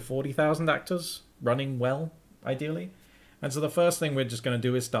 30 to 40,000 actors running well, ideally. And so the first thing we're just going to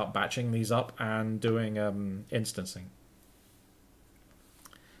do is start batching these up and doing instancing.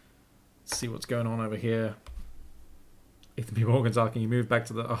 Let's see what's going on over here. Ethan P. Morgan's asking, you moved back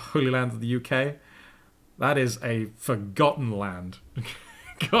to the Holy Land of the UK? That is a forgotten land.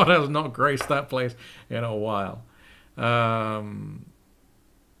 God has not graced that place in a while.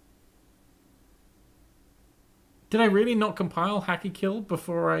 Did I really not compile Hacky Kill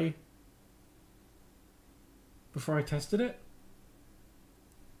before I tested it?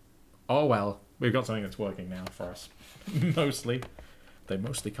 Oh well, we've got something that's working now for us. Mostly. They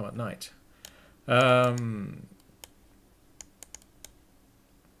mostly come at night.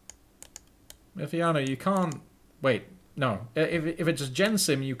 Ifiano, you can't... Wait, no. If it's just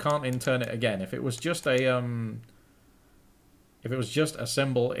gensim, you can't intern it again. If it was just a... If it was just a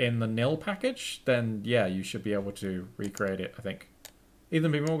symbol in the nil package, then yeah, you should be able to recreate it, I think.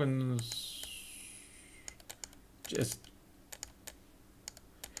 Ethan B. Morgan's... Just...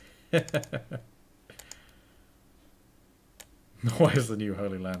 Why is the new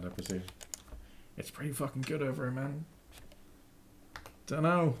Holy Land, I presume? It's pretty fucking good over here, man.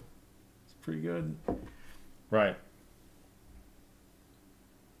 Dunno. It's pretty good. Right.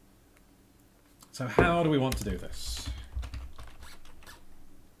 So how do we want to do this?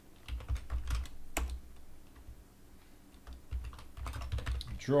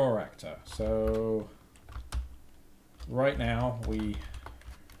 Draw actor. So right now we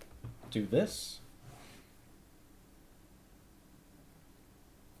do this.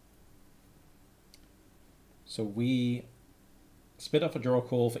 So we spit up a draw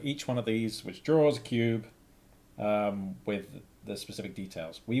call for each one of these, which draws a cube with the specific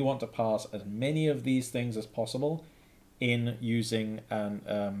details. We want to pass as many of these things as possible in using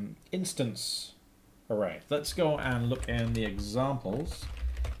an instance array. Let's go and look in the examples.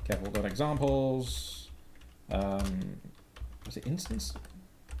 Careful, we've got examples. Was it instance?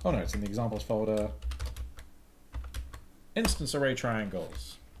 Oh no, it's in the examples folder. Instance array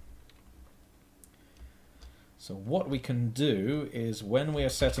triangles. So what we can do is when we are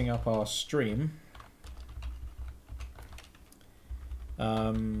setting up our stream,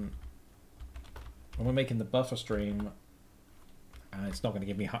 when we're making the buffer stream, and it's not going to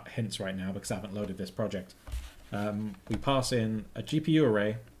give me hints right now because I haven't loaded this project, we pass in a GPU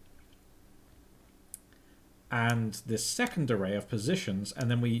array and this second array of positions,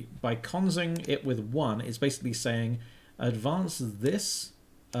 and then we, by consing it with 1, it's basically saying advance this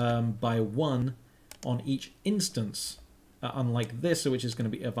by 1 on each instance, unlike this, which is going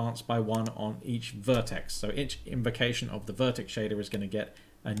to be advanced by 1 on each vertex. So each invocation of the vertex shader is going to get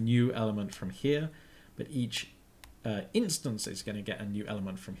a new element from here, but each instance is going to get a new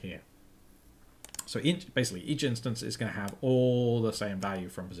element from here. So basically each instance is going to have all the same value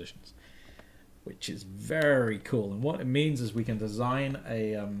from positions, which is very cool. And what it means is we can design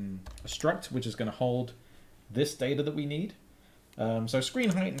a struct which is going to hold this data that we need. So screen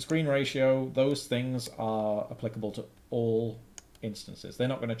height and screen ratio, those things are applicable to all instances. They're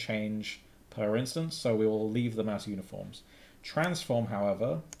not going to change per instance, so we will leave them as uniforms. Transform,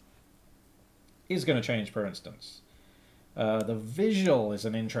 however, is going to change per instance. The visual is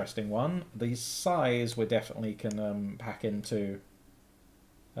an interesting one. The size we definitely can pack into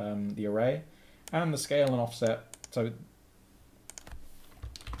the array. And the scale and offset. So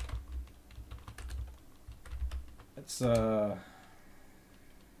it's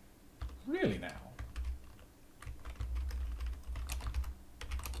really now.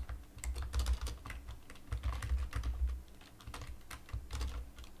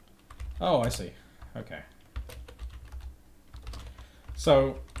 Oh, I see. Okay.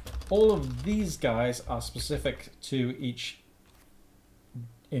 So all of these guys are specific to each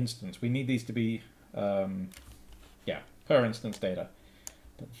instance. We need these to be, yeah, per instance data.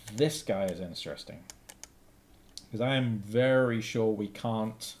 But this guy is interesting, because I am very sure we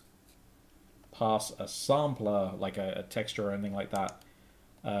can't pass a sampler, like a texture or anything like that,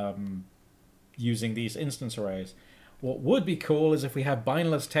 using these instance arrays. What would be cool is if we have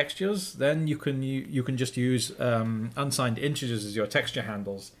bindless textures, then you can just use unsigned integers as your texture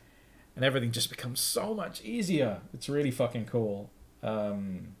handles, and everything just becomes so much easier. It's really fucking cool.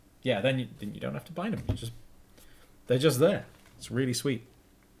 Yeah, then you don't have to bind them. They're just there. It's really sweet.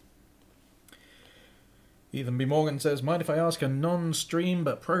 Ethan B. Morgan says, mind if I ask a non-stream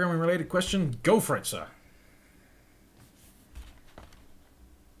but programming related question? Go for it, sir.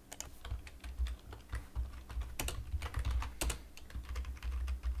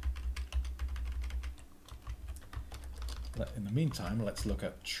 In the meantime, let's look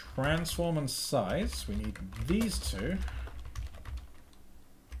at transform and size. We need these two.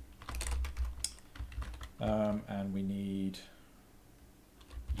 And we need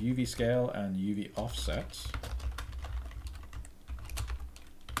UV scale and UV offset.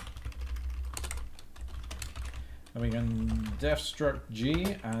 And we can def struct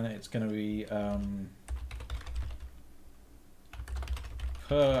G, and it's going to be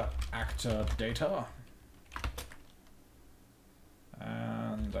per actor data.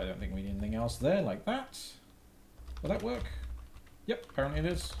 And I don't think we need anything else there like that. Will that work? Yep, apparently it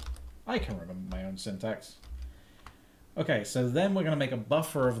is. I can remember my own syntax. Okay, so then we're going to make a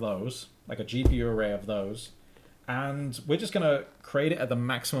buffer of those, like a GPU array of those, and we're just going to create it at the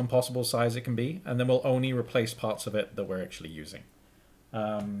maximum possible size it can be, and then we'll only replace parts of it that we're actually using.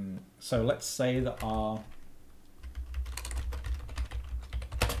 So let's say that our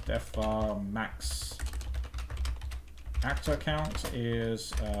def max actor count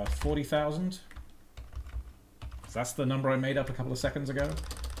is 40,000. So that's the number I made up a couple of seconds ago.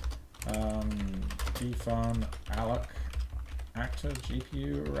 Defun alloc actor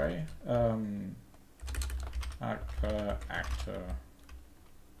GPU array. Per actor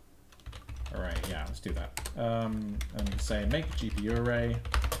array. Yeah, let's do that. And say make GPU array.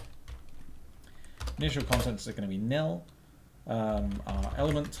 Initial contents are going to be nil. Our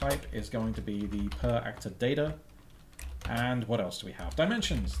element type is going to be the per actor data. And what else do we have?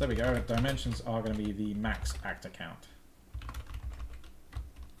 Dimensions. There we go. Dimensions are going to be the max actor count.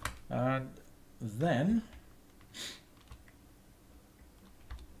 Then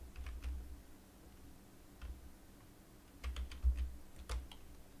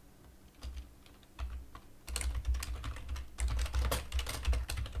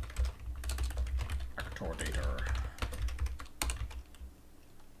actor data.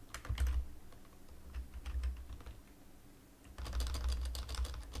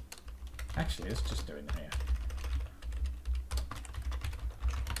 Actually, let's just do it here.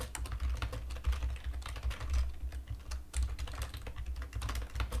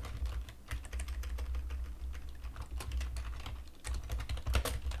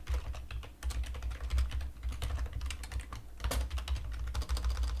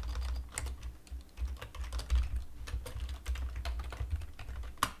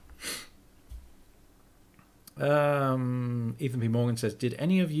 Ethan P. Morgan says, did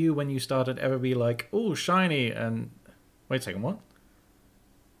any of you, when you started, ever be like, oh, shiny, and... Wait a second, what?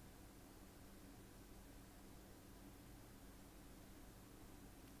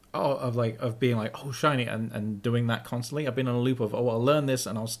 Oh, of being like, oh, shiny, and doing that constantly? I've been in a loop of, oh, I'll learn this,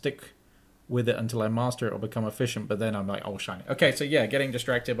 and I'll stick with it until I master it or become efficient, but then I'm like, oh, shiny. Okay, so yeah, getting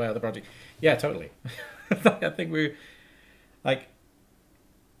distracted by other projects. Yeah, totally. I think we... Like...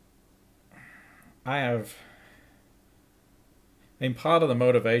 I have... I mean, part of the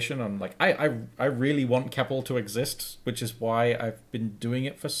motivation, I'm like, I really want Keppel to exist, which is why I've been doing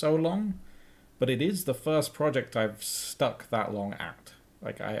it for so long. But it is the first project I've stuck that long at.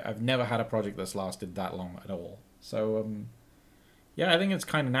 Like, I've never had a project that's lasted that long at all. So, yeah, I think it's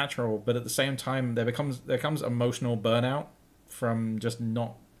kind of natural. But at the same time, there comes emotional burnout from just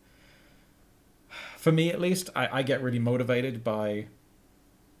not... For me, at least, I get really motivated by...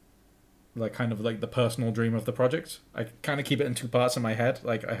 like kind of like the personal dream of the project. I kind of keep it in two parts in my head.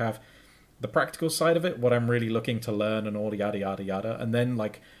 Like I have the practical side of it, what I'm really looking to learn and all the yada yada yada, and then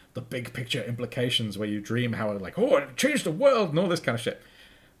like the big picture implications where you dream how like, oh, it changed the world and all this kind of shit.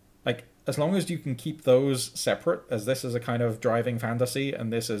 Like as long as you can keep those separate, as this is a kind of driving fantasy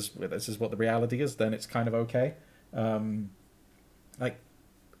and this is what the reality is, then it's kind of okay. Like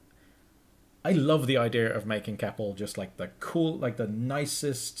I love the idea of making Keppel just like the cool, like the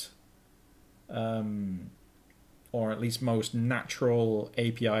nicest or at least most natural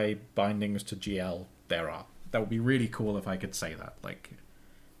API bindings to GL there are. That would be really cool if I could say that. Like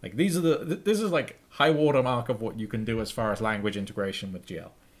this is like high watermark of what you can do as far as language integration with GL.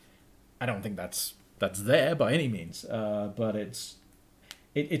 I don't think that's there by any means, but it's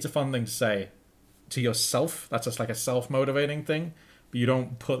a fun thing to say to yourself. That's just like a self-motivating thing. But you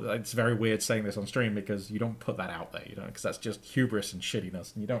don't put. It's very weird saying this on stream because you don't put that out there. You know, because that's just hubris and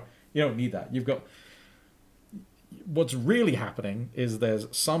shittiness, and you don't need that. You've got... What's really happening is there's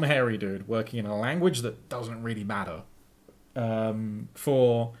some hairy dude working in a language that doesn't really matter to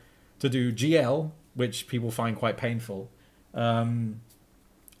do GL, which people find quite painful. And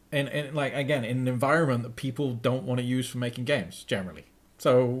like, again, in an environment that people don't want to use for making games, generally.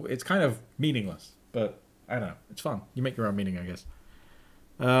 So it's kind of meaningless. But, I don't know. It's fun. You make your own meaning, I guess.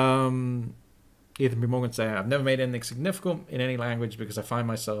 Ethan B. Morgan saying, I've never made anything significant in any language because I find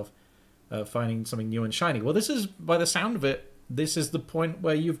myself finding something new and shiny. Well, this is, by the sound of it, this is the point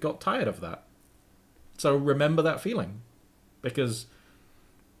where you've got tired of that. So remember that feeling, because,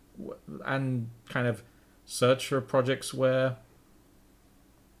 and kind of search for projects where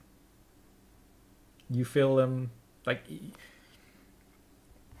you feel like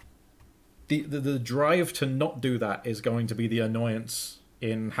the drive to not do that is going to be the annoyance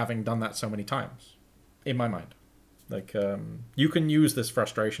in having done that so many times, in my mind. Like, you can use this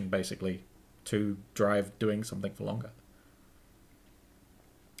frustration basically to drive doing something for longer.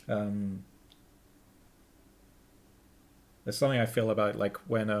 There's something I feel about, like,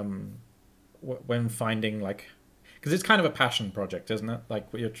 when finding, like, because it's kind of a passion project, isn't it? Like,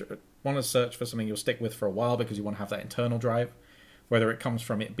 you want to search for something you'll stick with for a while because you want to have that internal drive, whether it comes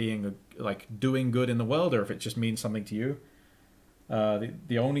from it being like doing good in the world or if it just means something to you.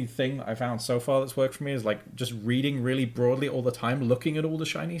 The only thing I found so far that's worked for me is like just reading really broadly all the time, looking at all the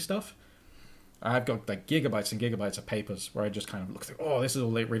shiny stuff. I've got like gigabytes and gigabytes of papers where I just kind of look through, oh, this is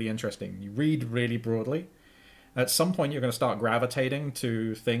all really interesting. You read really broadly. At some point, you're going to start gravitating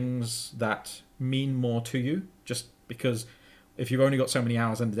to things that mean more to you, just because if you've only got so many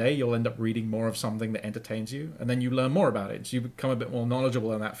hours in a day, you'll end up reading more of something that entertains you, and then you learn more about it. So you become a bit more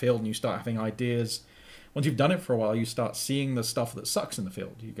knowledgeable in that field, and you start having ideas. Once you've done it for a while, you start seeing the stuff that sucks in the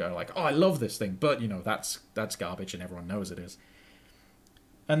field. You go like, oh, I love this thing, but, you know, that's garbage, and everyone knows it is.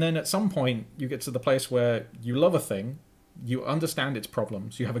 And then at some point, you get to the place where you love a thing, you understand its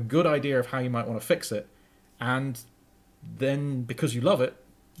problems, you have a good idea of how you might want to fix it, and then because you love it,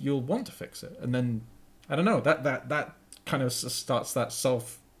 you'll want to fix it. And then, I don't know, that kind of starts that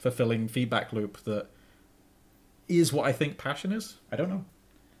self-fulfilling feedback loop that is what I think passion is. I don't know.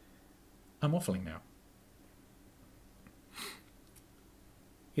 I'm waffling now.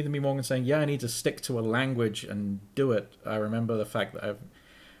 Ethan B. Morgan saying, yeah, I need to stick to a language and do it. I remember the fact that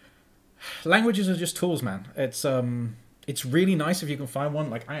languages are just tools, man. It's really nice if you can find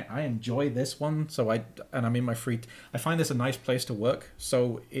one. Like, I enjoy this one, and I'm in my I find this a nice place to work.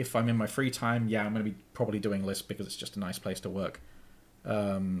 So if I'm in my free time, yeah, I'm going to be probably doing Lisp because it's just a nice place to work.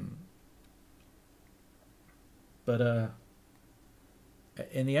 But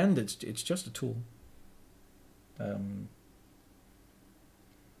in the end, it's just a tool.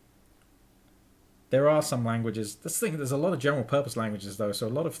 There are some languages. There's a lot of general purpose languages though, so a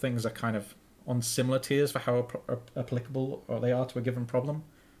lot of things are kind of on similar tiers for how applicable they are to a given problem.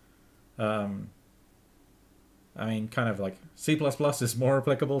 I mean, kind of like C++ is more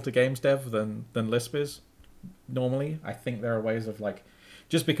applicable to games dev than Lisp is normally. I think there are ways of, like,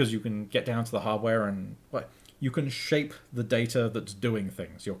 just because you can get down to the hardware and you can shape the data that's doing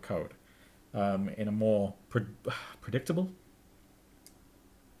things, your code, in a more predictable,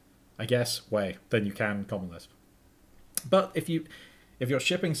 I guess, way than you can common-lisp. But if you're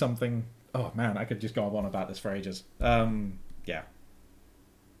shipping something, oh man, I could just go on about this for ages. Yeah.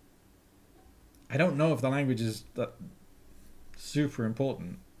 I don't know if the language is that super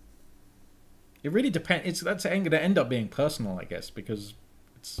important. It really depends. That's going to end up being personal, I guess, because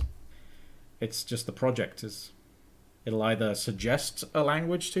it's just the project it'll either suggest a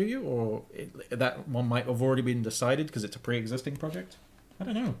language to you, or that one might have already been decided because it's a pre-existing project. I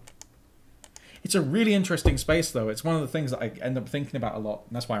don't know. It's a really interesting space, though. It's one of the things that I end up thinking about a lot,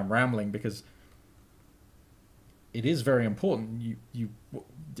 and that's why I'm rambling, because it is very important. You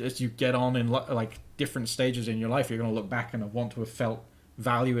as you get on in like different stages in your life, you're going to look back and want to have felt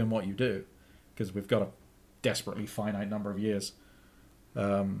value in what you do, because we've got a desperately finite number of years.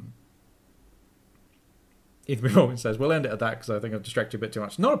 Ethan Morgan says, we'll end it at that because I think I've distracted you a bit too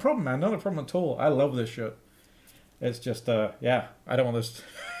much. Not a problem, man. Not a problem at all. I love this shit. It's just, yeah, I don't want this...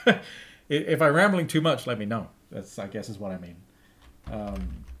 If I'm rambling too much, let me know. That's, I guess, is what I mean.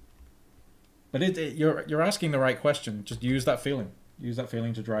 But you're asking the right question. Just use that feeling. Use that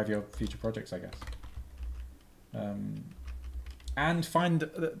feeling to drive your future projects, I guess. And find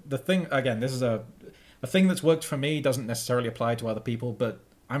the thing. Again, this is a thing that's worked for me. Doesn't necessarily apply to other people, but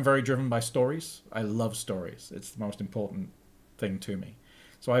I'm very driven by stories. I love stories. It's the most important thing to me.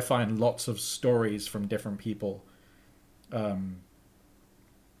 So I find lots of stories from different people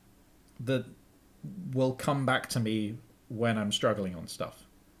that will come back to me when I'm struggling on stuff.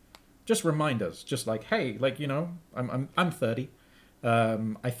 Just reminders, just like, hey, like, you know, I'm 30.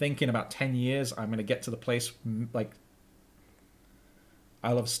 I think in about 10 years I'm going to get to the place, like,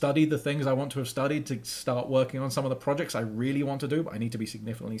 I'll have studied the things I want to have studied to start working on some of the projects I really want to do, but I need to be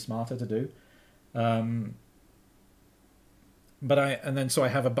significantly smarter to do. So I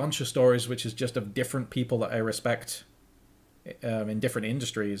have a bunch of stories which is just of different people that I respect in different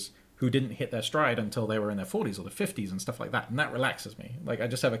industries who didn't hit their stride until they were in their 40s or the 50s and stuff like that, and that relaxes me. Like, I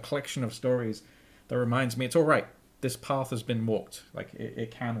just have a collection of stories that reminds me it's all right. This path has been walked. Like,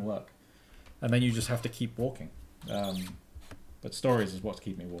 it can work. And then you just have to keep walking. But stories is what's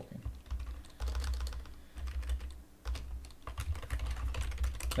keep me walking.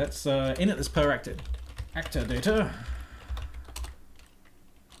 Let's init this per actor data.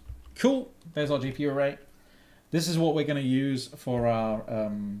 Cool. There's our GPU array. This is what we're going to use for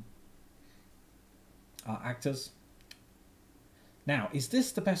our actors. Now, is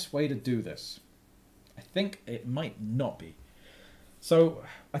this the best way to do this? I think it might not be. So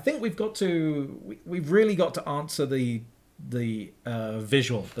I think we've really got to answer the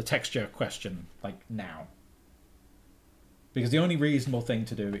visual, the texture question, like, now. Because the only reasonable thing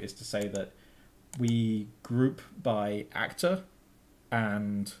to do is to say that we group by actor,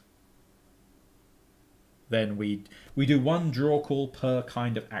 and then we do one draw call per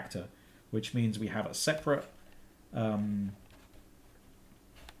kind of actor, which means we have a separate do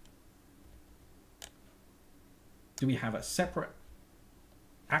we have a separate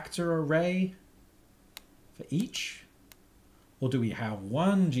actor array for each? Or do we have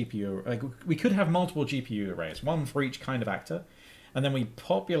one GPU? Like, we could have multiple GPU arrays, one for each kind of actor, and then we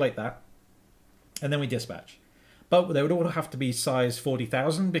populate that, and then we dispatch. But they would all have to be size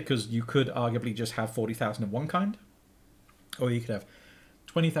 40,000, because you could arguably just have 40,000 of one kind. Or you could have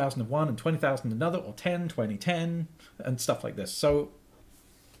 20,000 of one and 20,000 of another, or 10, 20, 10, and stuff like this. So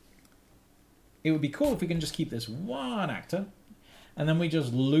it would be cool if we can just keep this one actor, and then we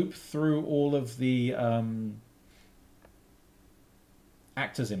just loop through all of the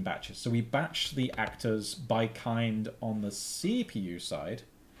actors in batches. So we batch the actors by kind on the CPU side,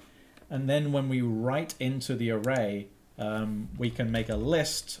 and then when we write into the array, we can make a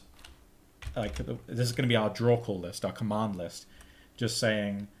list. Like, this is going to be our draw call list, our command list, just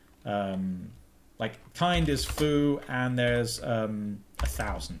saying like, kind is foo, and there's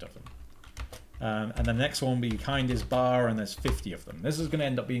 1,000 of them. And the next one will be kind is bar, and there's 50 of them. This is going to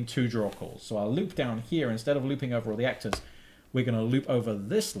end up being 2 draw calls. So I'll loop down here, instead of looping over all the actors, we're going to loop over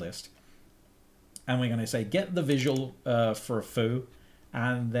this list, and we're going to say get the visual for a foo,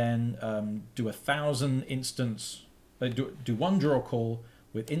 and then do 1,000 instance, do one draw call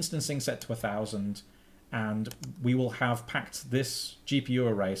with instancing set to 1,000, and we will have packed this GPU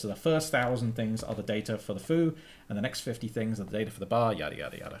array. So the first 1,000 things are the data for the foo, and the next 50 things are the data for the bar, yada,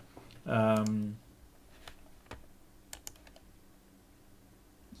 yada, yada.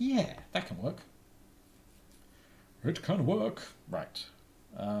 Yeah, that can work. It can work. Right.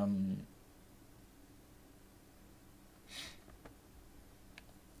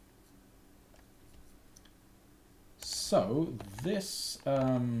 So this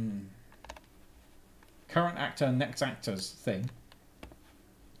current actor, next actors thing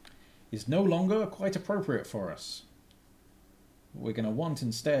is no longer quite appropriate for us. What we're going to want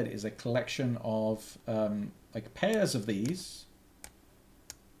instead is a collection of like pairs of these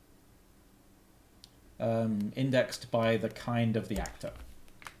indexed by the kind of the actor.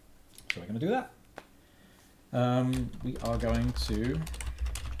 So we're going to do that. We are going to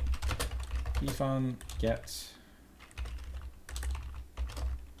ifun get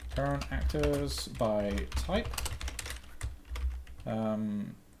current actors by type.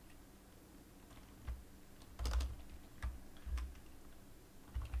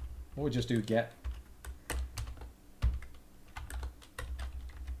 Or we just do get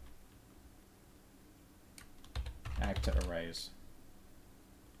actor arrays.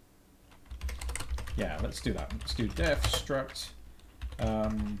 Yeah, let's do that. Let's do def struct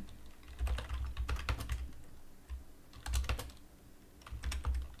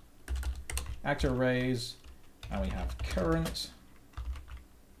actor arrays, and we have current.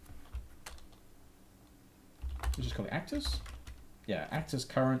 We just call it actors. Yeah, actors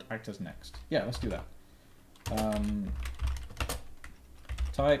current, actors next. Yeah, let's do that.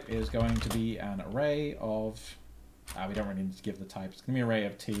 Type is going to be an array of. We don't really need to give the type. It's going to be an array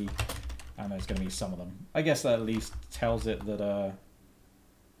of t, and there's going to be some of them. I guess that at least tells it that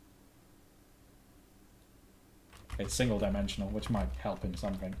it's single dimensional, which might help in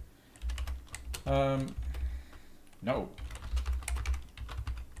something. No.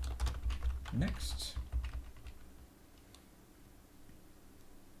 Next.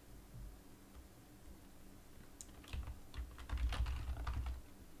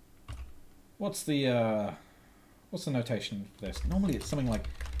 What's the notation for this? Normally it's something like,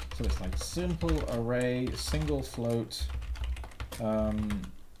 so it's like simple array, single float,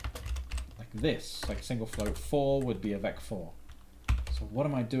 like this, like single float 4 would be a vec4. So what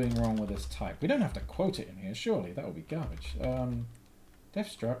am I doing wrong with this type? We don't have to quote it in here, surely. That would be garbage.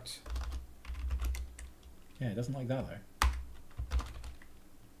 Def struct Yeah, it doesn't like that though.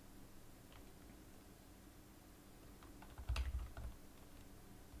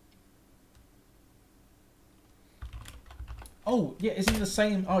 Oh, yeah, isn't the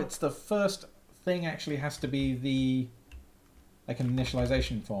same... Oh, it's the first thing actually has to be the... like an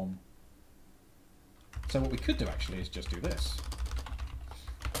initialization form. So what we could do actually is just do this.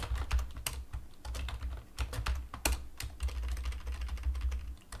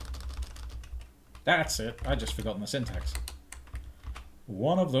 That's it. I just forgotten the syntax.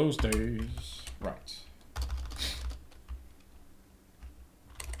 One of those days. Right.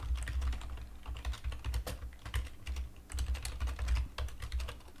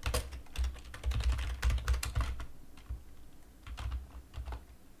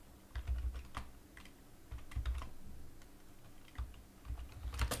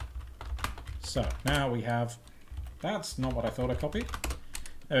 So now we have... That's not what I thought I copied.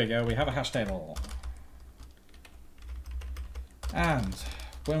 There we go. We have a hash table. And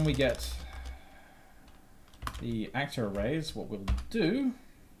when we get the actor arrays, what we'll do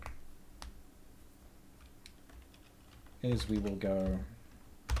is we will go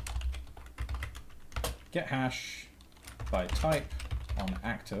get hash by type on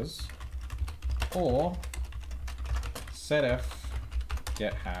actors, or setf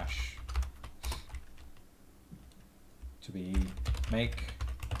get hash to be make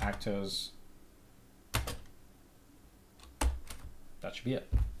actors. That should be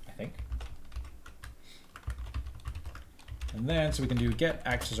it, I think. And then, so we can do get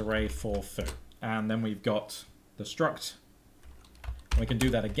actors array for foo. And then we've got the struct. We can do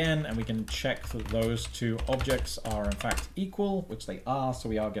that again, and we can check that those two objects are in fact equal, which they are, so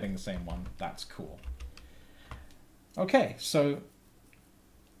we are getting the same one. That's cool. Okay, so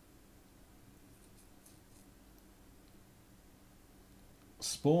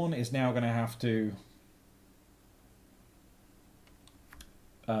Spawn is now going to have to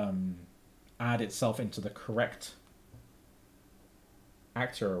add itself into the correct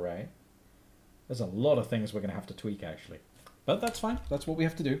actor array. There's a lot of things we're going to have to tweak, actually. But that's fine. That's what we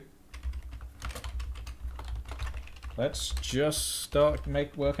have to do. Let's just start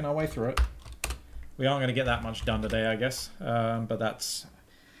working our way through it. We aren't going to get that much done today, I guess. But that's...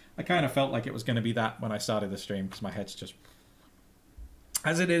 I kind of felt like it was going to be that when I started the stream, because my head's just...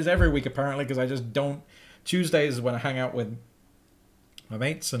 As it is every week, apparently, because I just don't... Tuesdays is when I hang out with my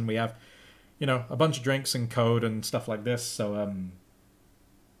mates, and we have, you know, a bunch of drinks and code and stuff like this. So,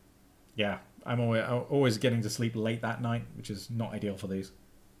 yeah, I'm always getting to sleep late that night, which is not ideal for these.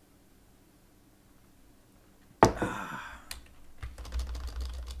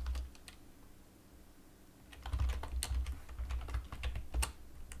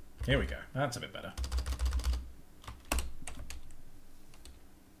 Here we go. That's a bit better.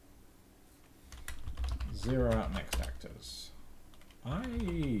 Zero out next actors.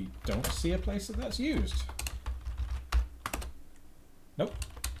 I don't see a place that that's used. Nope.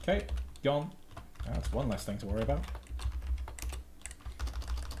 Okay, gone. That's one less thing to worry about.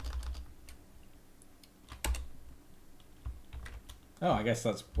 Oh, I guess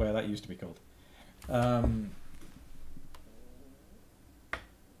that's where that used to be called.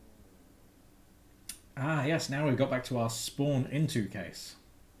 Ah, yes, now we've got back to our spawn into case.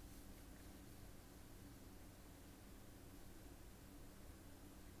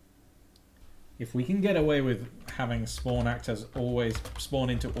 If we can get away with having spawn actors always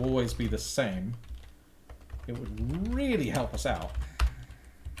spawn into always be the same, it would really help us out.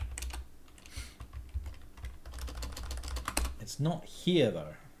 It's not here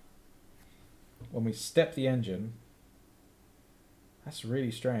though. When we step the engine, that's really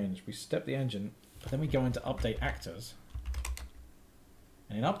strange. We step the engine, but then we go into update actors.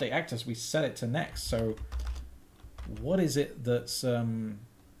 And in update actors, we set it to next. So what is it that's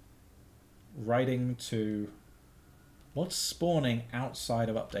writing to... What's spawning outside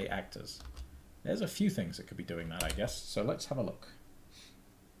of update actors? There's a few things that could be doing that, I guess. So let's have a look.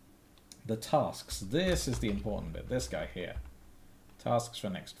 The tasks. This is the important bit. This guy here. Tasks for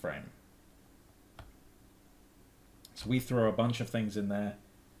next frame. So we throw a bunch of things in there.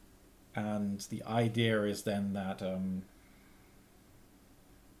 And the idea is then that...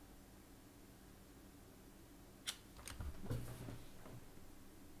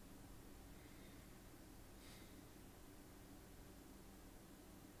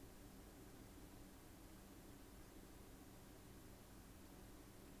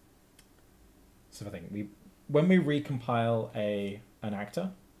 So I think when we recompile an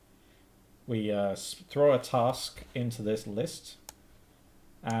actor, we throw a task into this list,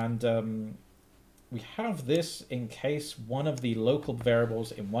 and we have this in case one of the local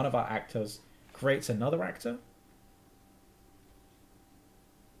variables in one of our actors creates another actor.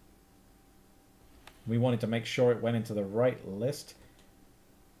 We wanted to make sure it went into the right list.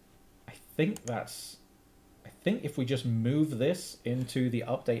 I think if we just move this into the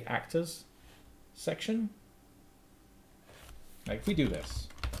update actors section, like if we do this,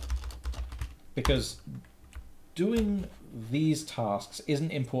 because doing these tasks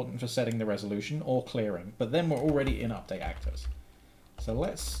isn't important for setting the resolution or clearing, but then we're already in update actors. So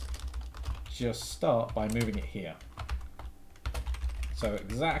let's just start by moving it here. So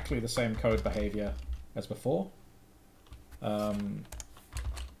exactly the same code behavior as before. And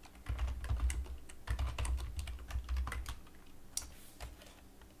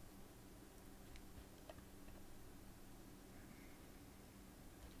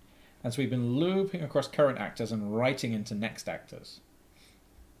so we've been looping across current actors and writing into next actors.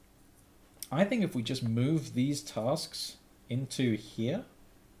 I think if we just move these tasks into here,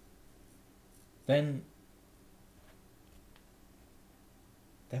 then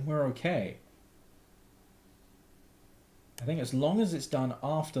we're okay. I think as long as it's done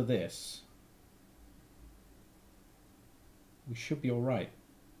after this, we should be all right.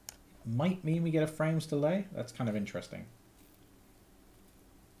 It might mean we get a frames delay. That's kind of interesting.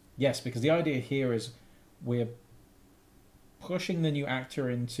 Yes, because the idea here is we're pushing the new actor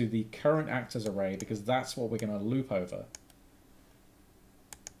into the current actors array because that's what we're going to loop over.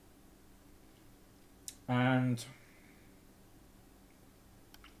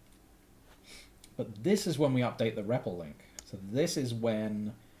 But this is when we update the REPL link. So this is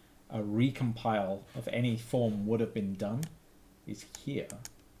when a recompile of any form would have been done, is here.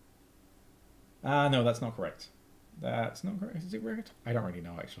 No, that's not correct. That's not correct. Is it correct? I don't really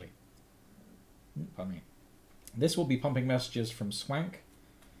know, actually. Pardon me. This will be pumping messages from Swank.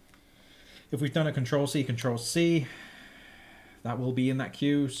 If we've done a Control-C, Control-C, that will be in that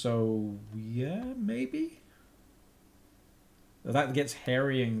queue. So, yeah, maybe? That gets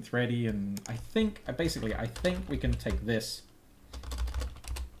hairy and thready, and I think we can take this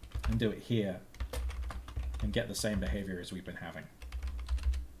and do it here and get the same behavior as we've been having.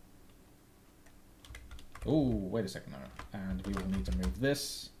 Oh, wait a second, no. And we will need to move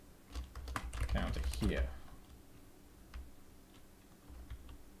this down to here.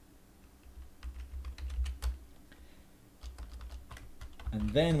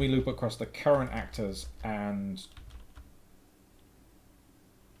 And then we loop across the current actors and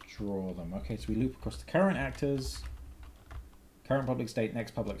draw them. Okay, so we loop across the current actors, current public state,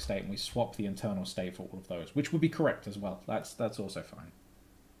 next public state, and we swap the internal state for all of those, which would be correct as well. That's also fine.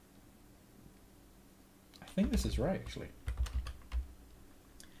 I think this is right, actually.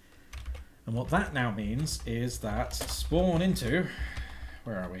 And what that now means is that spawn into,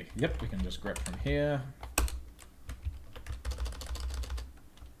 where are we? Yep, we can just grep from here.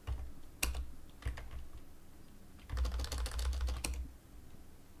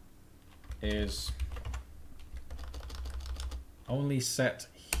 Is only set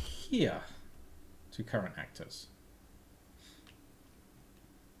here to current actors.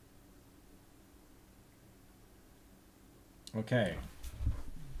 Okay.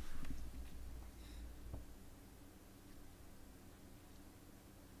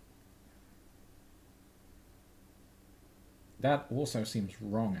 That also seems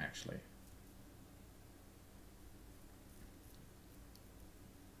wrong, actually.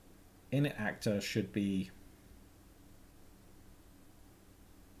 Init actor should be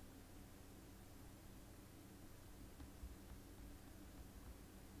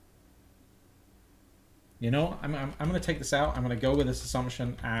I'm going to take this out. I'm going to go with this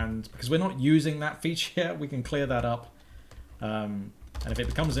assumption, and because we're not using that feature yet, we can clear that up. And if it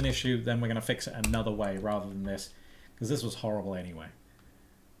becomes an issue, then we're going to fix it another way rather than this, because this was horrible anyway.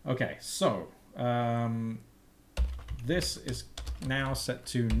 Okay, so this is now set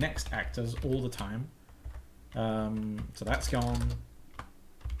to next actors all the time. So that's gone.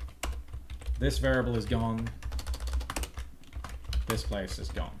 This variable is gone. This place is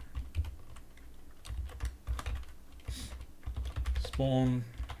gone. Spawn.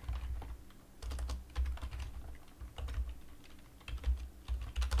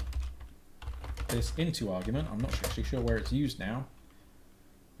 This into argument. I'm not actually sure where it's used now.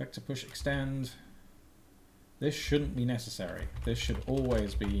 Vector push extend. This shouldn't be necessary. This should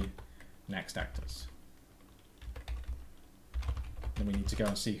always be next actors. Then we need to go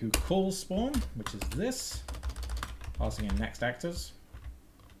and see who calls spawn, which is this. Passing in next actors.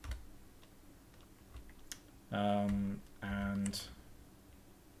 And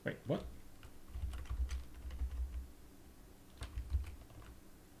wait, what?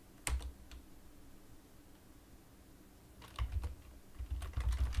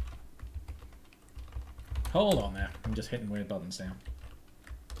 Hold on there. I'm just hitting weird buttons now.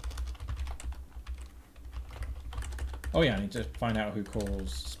 Oh yeah, I need to find out who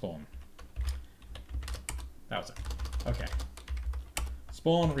calls spawn. That was it. Okay.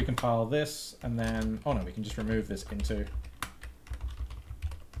 Spawn, recompile this, and then... Oh no, we can just remove this into...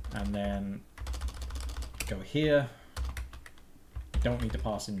 And then go here. We don't need to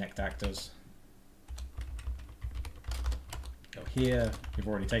pass in necked actors. Go here. We've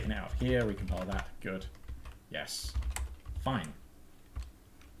already taken it out of here. Recompile that. Good. Yes. Fine.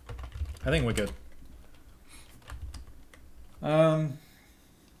 I think we're good.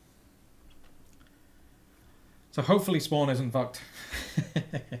 So hopefully spawn isn't fucked.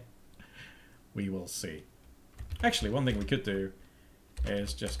 We will see. Actually, one thing we could do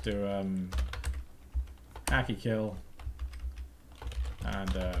is just do hacky kill and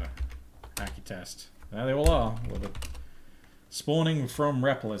hacky test. There they all are. Well, the spawning from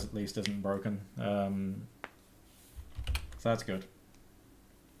REPL at least isn't broken. So that's good.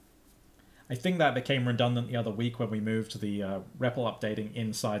 I think that became redundant the other week when we moved to the REPL updating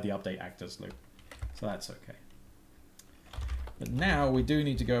inside the update actors loop. So that's okay. But now we do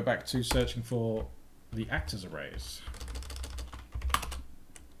need to go back to searching for the actors arrays.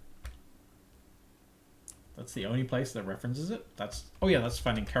 That's the only place that references it? That's... Oh yeah, that's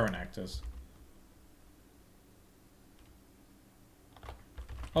finding current actors.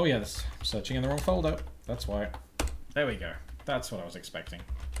 Oh yeah, that's searching in the wrong folder. That's why. There we go. That's what I was expecting.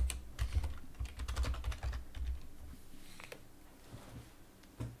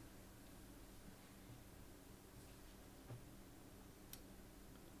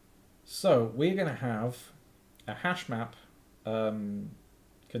 So we're going to have a hash map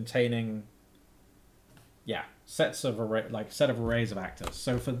containing, yeah, sets of array, like set of arrays of actors.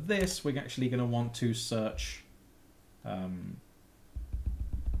 So for this, we're actually going to want to search all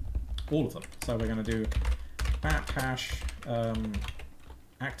of them. So we're going to do map hash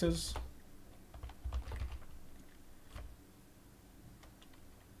actors.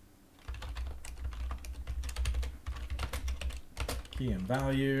 Key and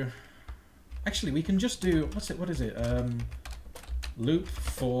value. Actually, we can just do, what is it? Loop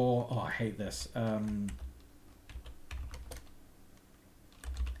for, oh, I hate this.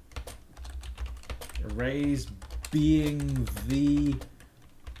 Arrays being the,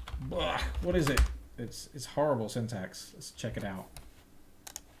 what is it? It's horrible syntax. Let's check it out.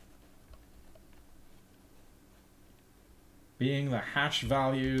 Being the hash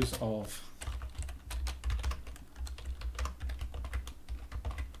values of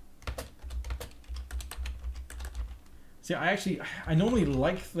See, I normally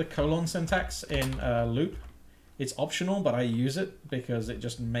like the colon syntax in loop. It's optional, but I use it because it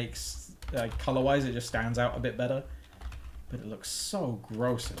just makes, color-wise, it just stands out a bit better. But it looks so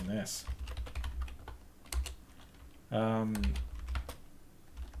gross in this. And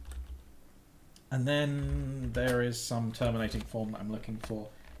then there is some terminating form that I'm looking for.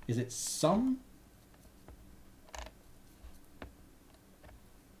 Is it some?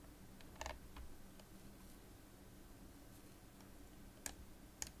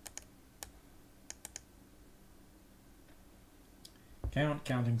 Count,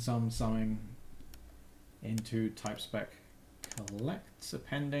 counting some, summing into type spec collects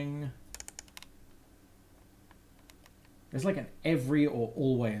appending. There's like an every or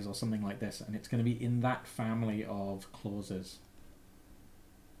always or something like this, and it's going to be in that family of clauses.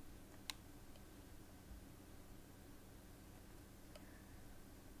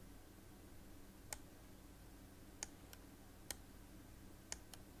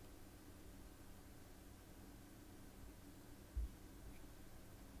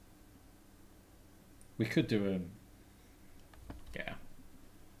 We could do a, yeah.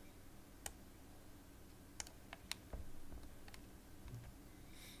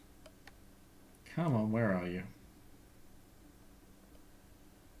 Come on, where are you?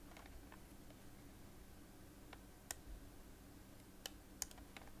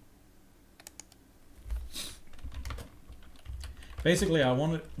 Basically, I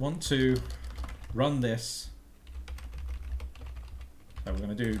want to run this. So we're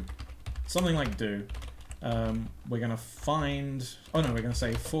going to do something like do. We're going to find, oh no, we're going to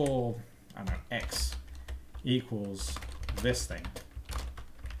say for, I don't know, x equals this thing.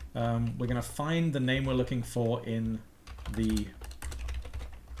 We're going to find the name we're looking for in the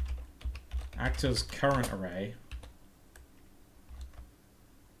actor's current array.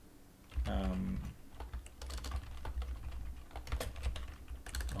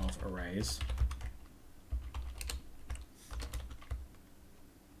 Of arrays.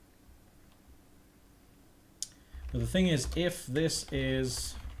 But the thing is, if this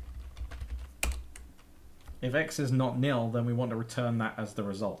is If x is not nil, then we want to return that as the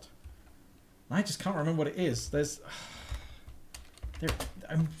result. I just can't remember what it is.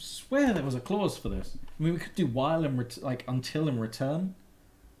 I swear there was a clause for this. I mean, we could do while and like until and return,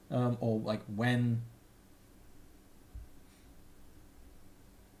 or like when.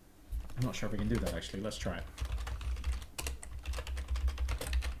 I'm not sure if we can do that actually. Let's try it.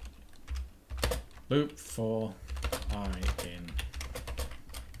 Loop for I in.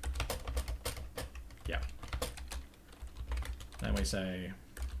 Yeah. Then we say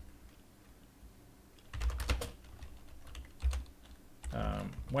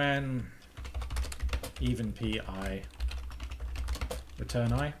when even pi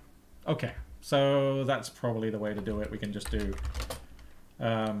return I. Okay, so that's probably the way to do it. We can just do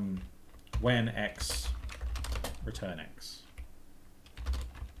when x return x.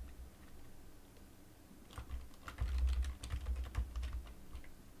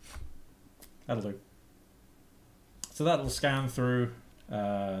 That'll do. So that'll scan through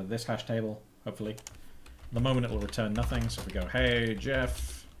this hash table, hopefully. The moment it will return nothing. So if we go, hey,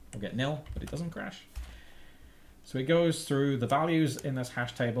 Jeff, we'll get nil, but it doesn't crash. So it goes through the values in this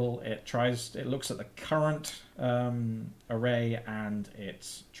hash table. It looks at the current array and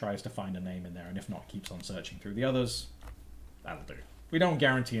it tries to find a name in there. And if not, keeps on searching through the others. That'll do. We don't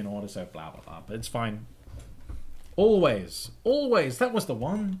guarantee an order, so blah, blah, blah, but it's fine. Always, always, that was the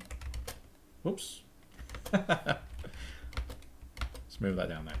one. Whoops. Let's move that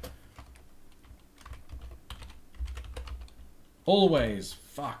down there. Always.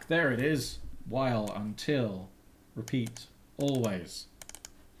 Fuck, there it is. While, until, repeat, always.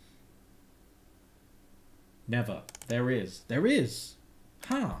 Never. There is. There is.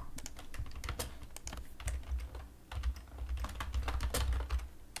 Huh.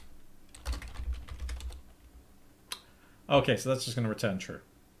 Okay, so that's just going to return true.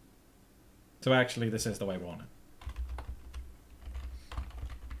 So actually, this is the way we want it.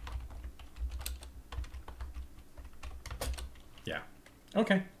 Yeah.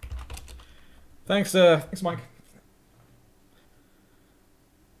 Okay. Thanks, thanks, Mike.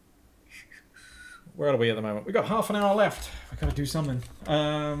 Where are we at the moment? We've got half an hour left. We've got to do something.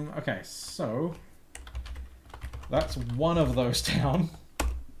 Okay, so that's one of those down.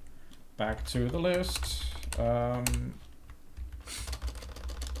 Back to the list.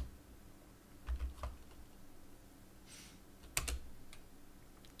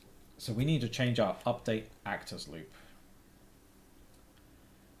 So we need to change our update actors loop.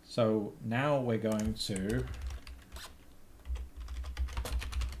 So now we're going to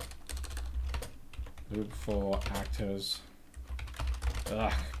loop for actors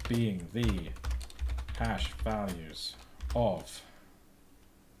being the hash values of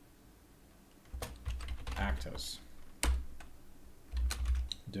actors.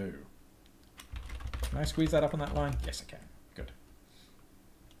 Do. Can I squeeze that up on that line? Yes, I can. Good.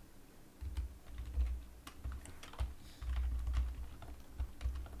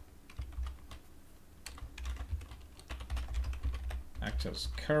 Actors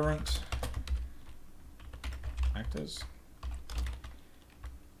current actors,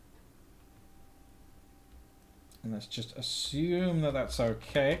 and let's just assume that that's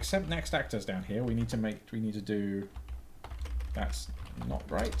okay. Except next actors down here, we need to do. That's not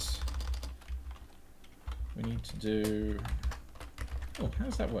right. We need to do. Oh, how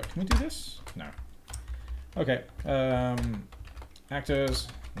does that work? Can we do this? No. Okay. Actors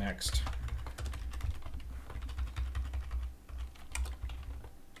next.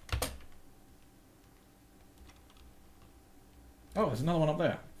 Oh, there's another one up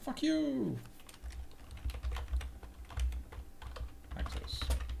there. Fuck you! Actors.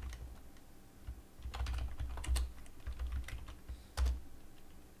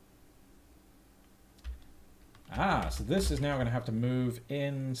 Ah, so this is now going to have to move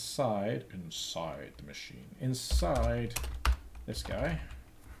inside the machine. Inside this guy.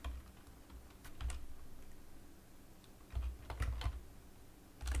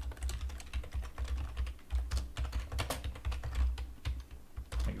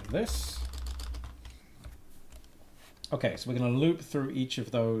 This. Okay, so we're going to loop through each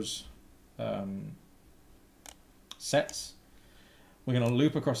of those sets. We're going to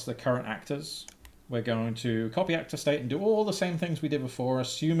loop across the current actors. We're going to copy actor state and do all the same things we did before,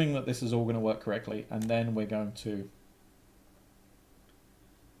 assuming that this is all going to work correctly. And then we're going to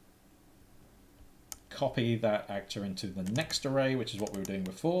copy that actor into the next array, which is what we were doing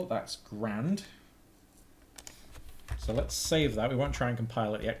before. That's grand. So let's save that. We won't try and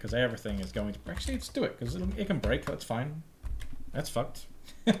compile it yet because everything is going to... Actually, let's do it because it can break. That's fine. That's fucked.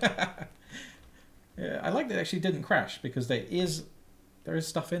 Yeah, I like that it actually didn't crash because there is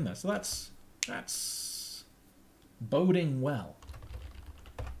stuff in there. So that's Boding well.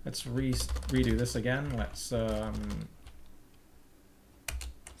 Let's redo this again. Let's go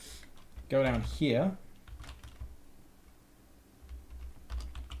down here.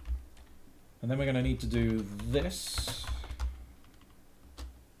 And then we're going to need to do this.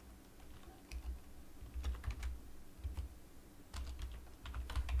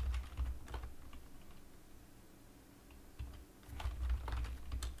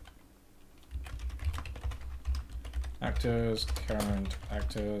 Actors, current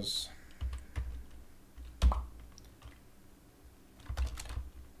actors.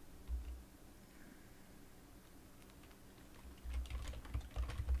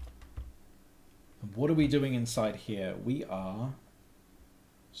 And what are we doing inside here? We are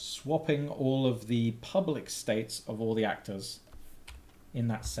swapping all of the public states of all the actors in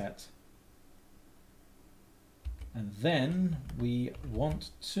that set. And then we want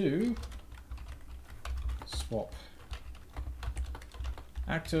to swap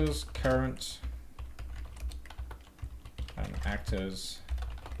actors, current, and actors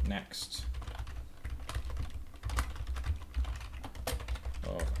next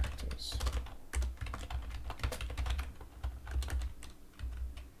of actors.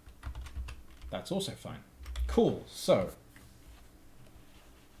 That's also fine. Cool, so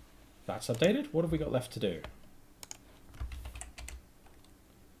that's updated. What have we got left to do?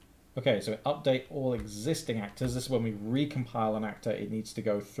 Okay, so update all existing actors. This is when we recompile an actor, it needs to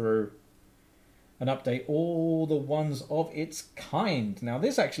go through and update all the ones of its kind. Now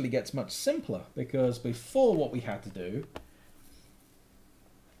this actually gets much simpler because before what we had to do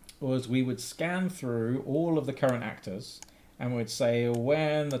was we would scan through all of the current actors and we'd say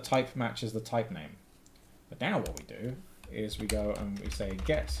when the type matches the type name. But now what we do is we go and we say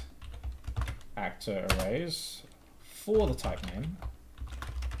get actor arrays for the type name.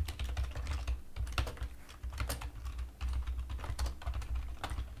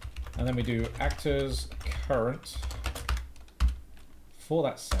 And then we do actors current for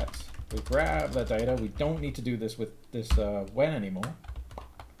that set. We grab the data. We don't need to do this with this when anymore.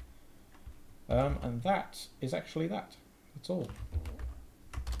 And that is actually that. That's all.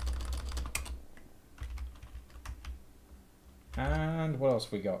 And what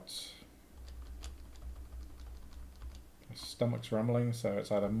else we got? My stomach's rumbling, so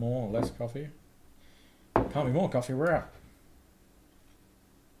it's either more or less coffee. Can't be more coffee, we're out.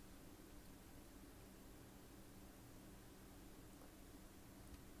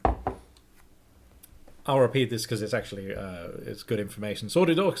 I'll repeat this because it's actually it's good information.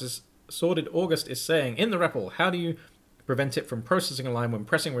 Sorted August is saying in the REPL, how do you prevent it from processing a line when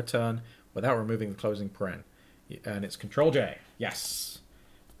pressing return without removing the closing paren? And it's Control J. Yes,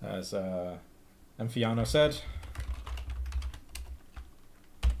 as Amphiano said.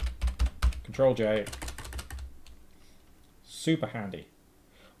 Control J. Super handy.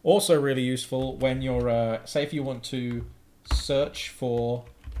 Also really useful when you're say if you want to search for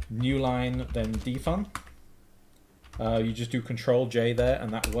new line, then defun. You just do Control J there,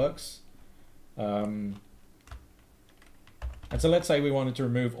 and that works. And so let's say we wanted to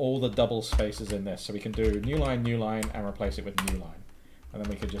remove all the double spaces in this, so we can do new line, and replace it with new line, and then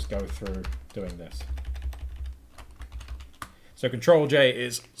we could just go through doing this. So Control J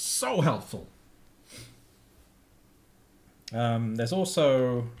is so helpful. There's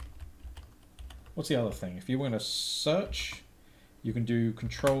also, what's the other thing? If you want to search, you can do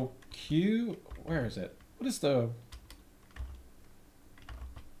Control Q. Where is it? What is the...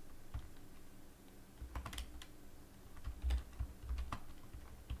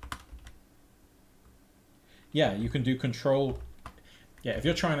 Yeah, you can do Control... Yeah, if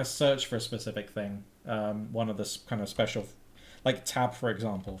you're trying to search for a specific thing, one of the kind of special... Like tab, for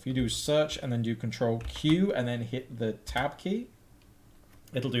example. If you do search and then do Control Q and then hit the tab key,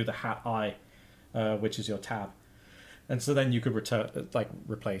 it'll do the #I, which is your tab. And so then you could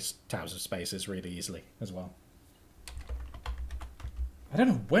replace tabs with spaces really easily as well. I don't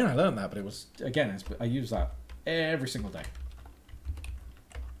know when I learned that, but it was, again, I use that every single day.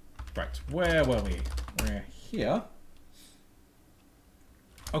 Right, where were we? We're here.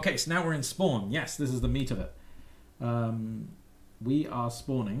 Okay, so now we're in spawn. Yes, this is the meat of it. We are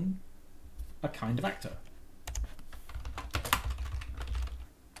spawning a kind of actor.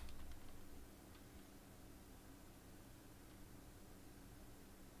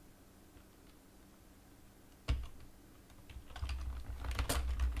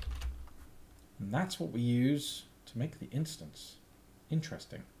 And that's what we use to make the instance.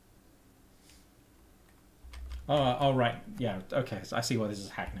 Interesting. Oh, right. Yeah, okay. So I see why this is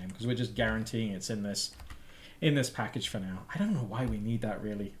hack name, because we're just guaranteeing it's in this package for now. I don't know why we need that,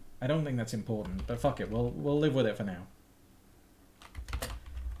 really. I don't think that's important, but fuck it, we'll live with it for now.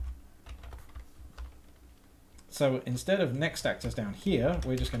 So instead of next actors down here,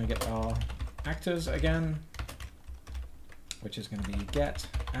 we're just going to get our actors again, which is going to be get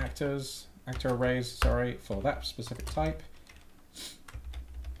actors, actor arrays, sorry, for that specific type.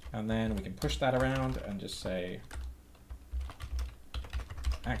 And then we can push that around and just say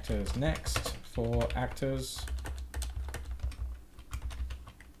actors next for actors.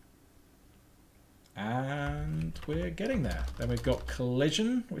 And we're getting there. Then we've got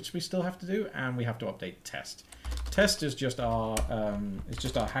collision, which we still have to do, and we have to update test. Test is just our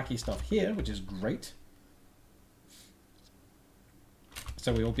hacky stuff here, which is great.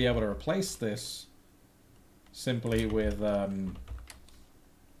 So we will be able to replace this simply with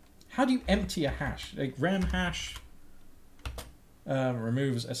how do you empty a hash? Like rem hash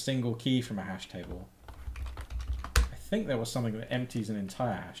removes a single key from a hash table. I think there was something that empties an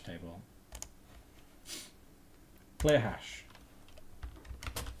entire hash table. Clear hash.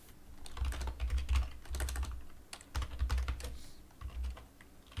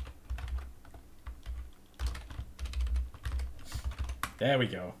 There we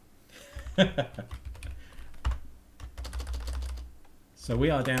go. So we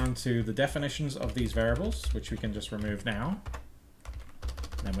are down to the definitions of these variables, which we can just remove now.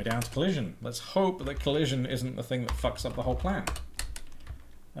 And then we're down to collision. Let's hope that collision isn't the thing that fucks up the whole plan.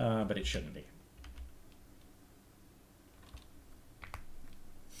 But it shouldn't be.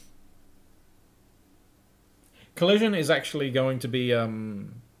 Collision is actually going to be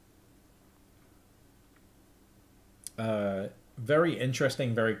very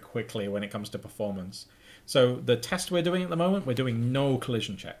interesting very quickly when it comes to performance. So the test we're doing at the moment, we're doing no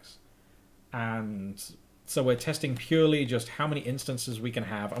collision checks. And so we're testing purely just how many instances we can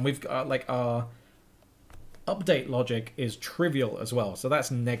have. And we've got like our update logic is trivial as well. So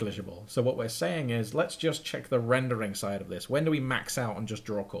that's negligible. So what we're saying is let's just check the rendering side of this. When do we max out on just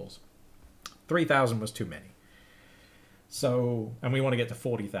draw calls? 3,000 was too many. So, and we want to get to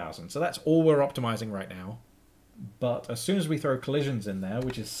 40,000. So that's all we're optimizing right now. But as soon as we throw collisions in there,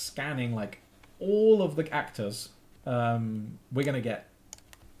 which is scanning like all of the actors, we're going to get...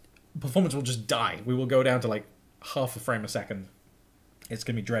 Performance will just die. We will go down to like half a frame a second. It's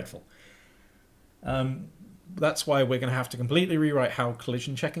going to be dreadful. That's why we're going to have to completely rewrite how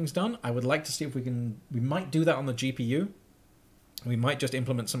collision checking's done. I would like to see if we can... We might do that on the GPU. We might just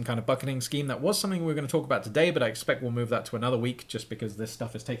implement some kind of bucketing scheme. That was something we were going to talk about today, but I expect we'll move that to another week just because this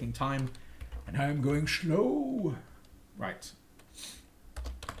stuff is taking time. And I'm going slow. Right.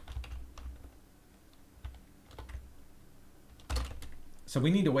 So we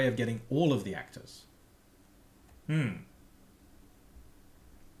need a way of getting all of the actors.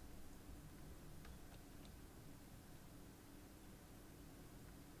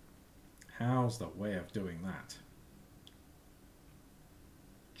 How's the way of doing that?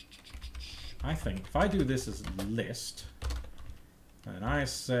 I think if I do this as a list, and I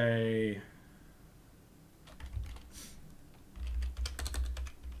say...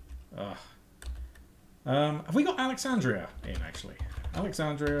 have we got Alexandria in, actually?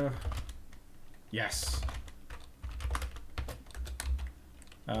 Alexandria... Yes.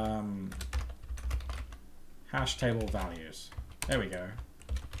 Hash table values. There we go.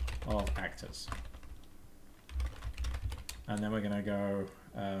 Of actors. And then we're going to go...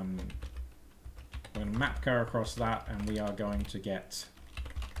 we're going to map go across that, and we are going to get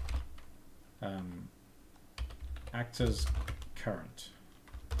actors current.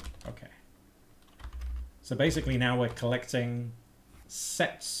 Okay. So basically now we're collecting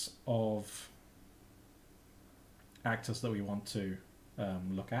sets of actors that we want to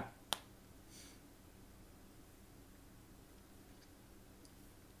look at.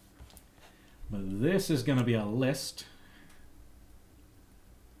 But this is going to be a list,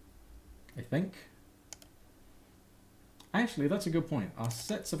 I think. Actually, that's a good point. Our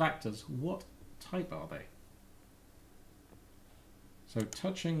sets of actors, what type are they? So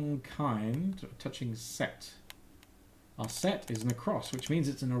touching kind, touching set. Our set is an across, which means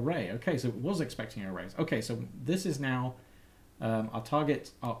it's an array. Okay, so it was expecting arrays. Okay, so this is now, our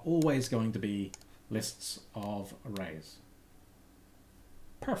targets are always going to be lists of arrays.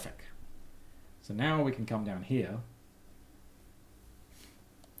 Perfect. So now we can come down here,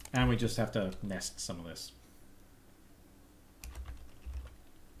 and we just have to nest some of this.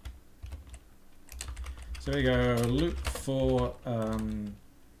 So we go loop for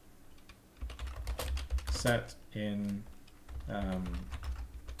set in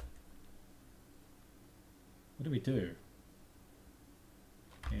what do we do?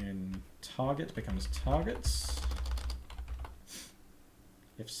 In target becomes targets.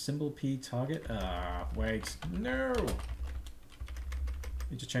 If symbol P target, wait, no.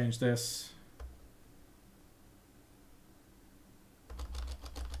 Need to change this.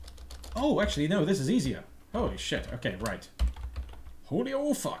 Oh, actually, no, this is easier. Holy shit. Okay, right. Holy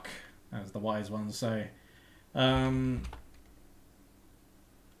oh fuck, as the wise ones say.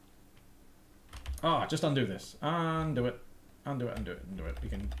 Just undo this. Undo it. Undo it, undo it, undo it. We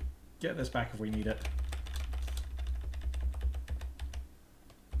can get this back if we need it.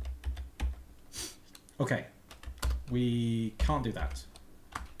 Okay. We can't do that.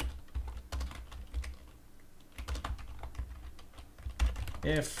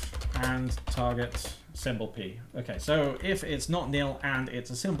 If and target symbol P. Okay, so if it's not nil and it's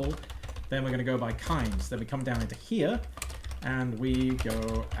a symbol, then we're going to go by kinds. Then we come down into here and we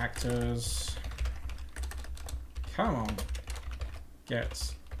go actors. Come on.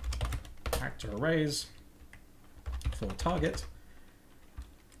 Get actor arrays for target.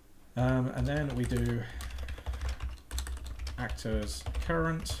 And then we do actors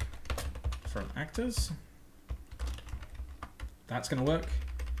current from actors. That's going to work.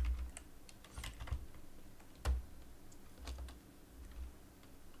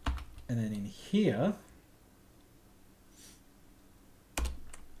 And then in here,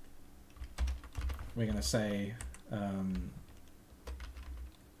 we're going to say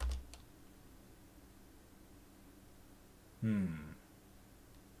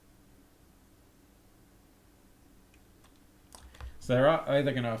So they're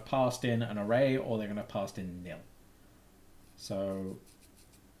either going to have passed in an array or they're going to have passed in nil. So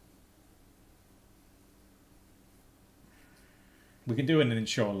we can do an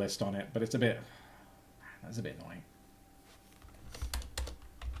ensure list on it, but it's a bit, that's a bit annoying.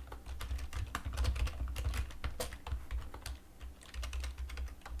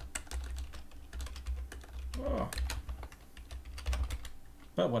 Oh.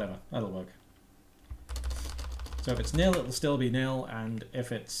 But whatever, that'll work. So if it's nil, it'll still be nil, and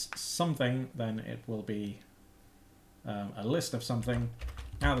if it's something, then it will be a list of something.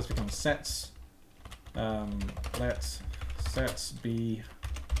 Now this becomes sets. Let sets be,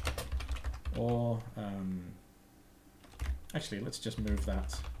 or actually, let's just move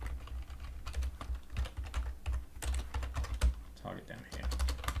that target down here.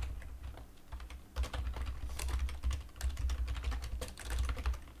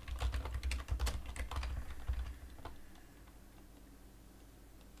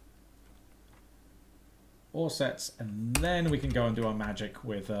 Or sets, and then we can go and do our magic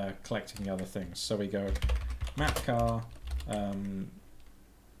with collecting the other things. So we go map car,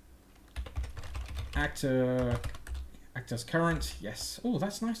 actors current, yes. Oh,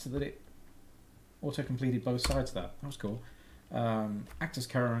 that's nice that it auto completed both sides of that. That was cool. Actors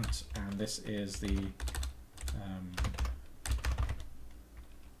current, and this is the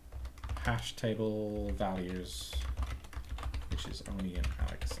hash table values, which is only in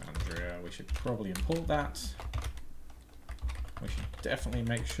Alexandria. We should probably import that. We should definitely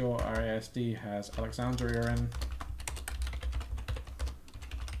make sure our ASD has Alexandria in.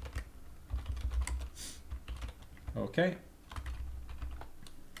 Okay.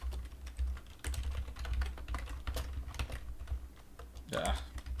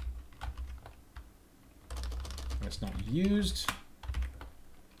 It's not used.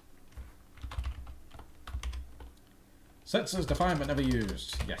 Sets as defined but never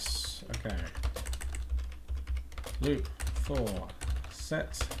used. Yes. Okay. Loop for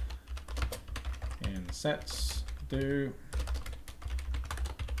set in sets do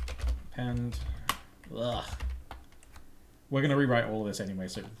append. Ugh. We're going to rewrite all of this anyway,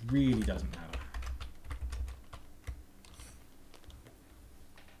 so it really doesn't matter.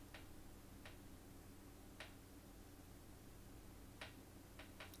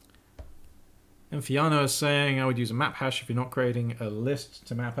 And Fiona is saying I would use a map hash if you're not creating a list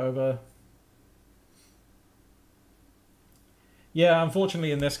to map over. Yeah,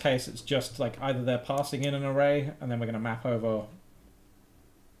 unfortunately in this case it's just like either they're passing in an array and then we're going to map over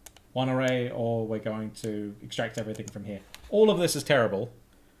one array, or we're going to extract everything from here. All of this is terrible.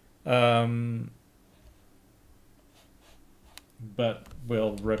 But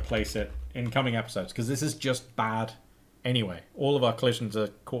we'll replace it in coming episodes because this is just bad anyway. All of our collisions are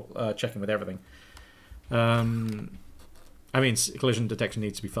checking with everything. I mean, collision detection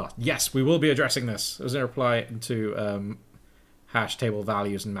needs to be fast. Yes, we will be addressing this as a reply to hash table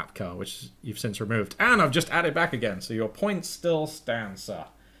values and map car, which you've since removed. And I've just added back again, so your point still stands, sir.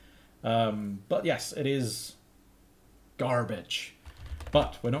 But yes, it is garbage.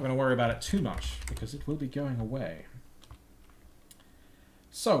 But we're not going to worry about it too much because it will be going away.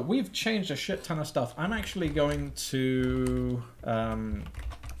 So we've changed a shit ton of stuff. I'm actually going to... I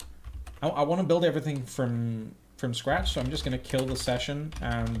want to build everything from scratch, so I'm just going to kill the session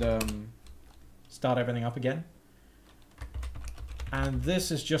and start everything up again. And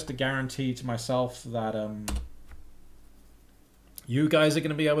this is just a guarantee to myself that you guys are going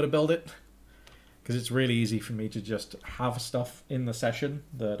to be able to build it. Because it's really easy for me to just have stuff in the session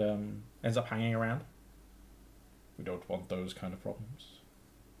that ends up hanging around. We don't want those kind of problems.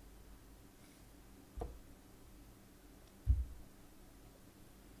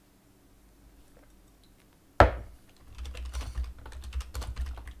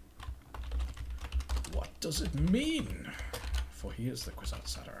 What does it mean? For he is the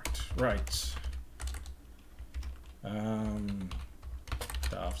Kwisatz Haderach. Right.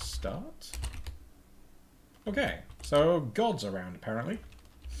 Daft start. Okay, so God's around apparently.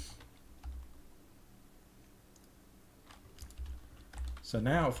 So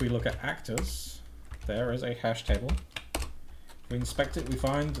now if we look at actors, there is a hash table. If we inspect it, we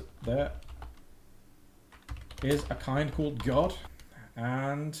find there is a kind called God,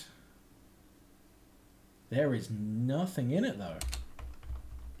 and there is nothing in it though.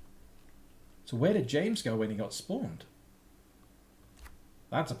 So where did James go when he got spawned?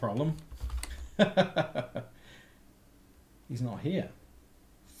 That's a problem. He's not here.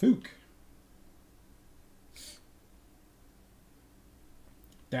 Fook.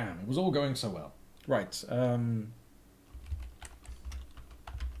 Damn, it was all going so well. Right. Spawn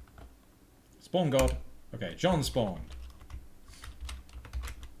God. Okay, John spawned.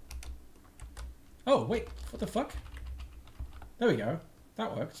 Oh, wait. What the fuck? There we go.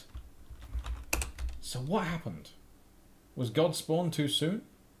 That worked. So what happened? Was God spawned too soon?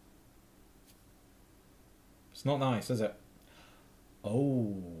 It's not nice, is it?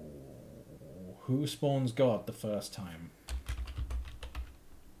 Oh. Who spawns God the first time?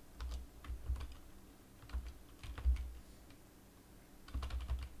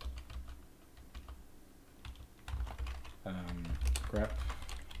 Grep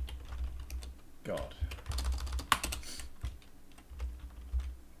God.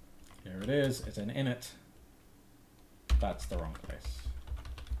 Here it is. It's an init. That's the wrong place.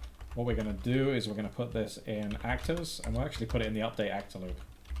 What we're going to do is we're going to put this in actors, and we'll actually put it in the update actor loop.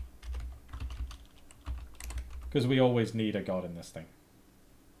 Because we always need a God in this thing.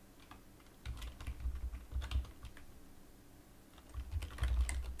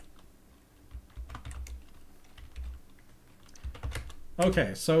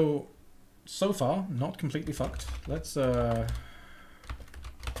 Okay, so far, not completely fucked. Let's put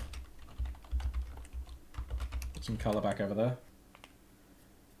some color back over there.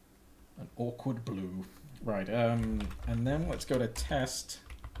 An awkward blue. Right, and then let's go to test.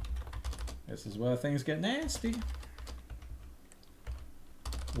 This is where things get nasty.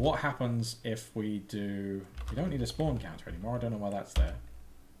 What happens if we do... We don't need a spawn counter anymore. I don't know why that's there.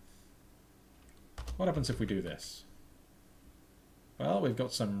 What happens if we do this? Well, we've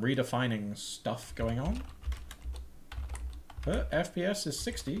got some redefining stuff going on. FPS is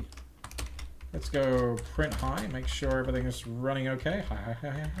 60. Let's go print high, make sure everything is running okay.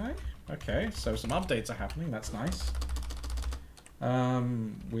 Hi. Okay, so some updates are happening, that's nice.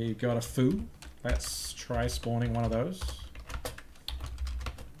 We got a foo. Let's try spawning one of those.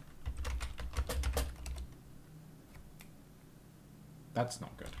 That's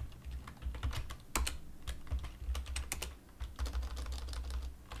not good.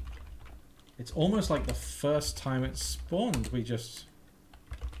 It's almost like the first time it spawned, we just...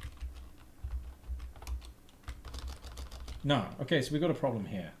 No. Okay, so we got a problem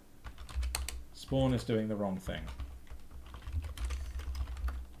here. Spawn is doing the wrong thing.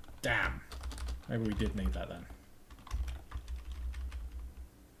 Damn. Maybe we did need that then.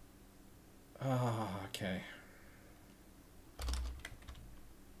 Ah, okay.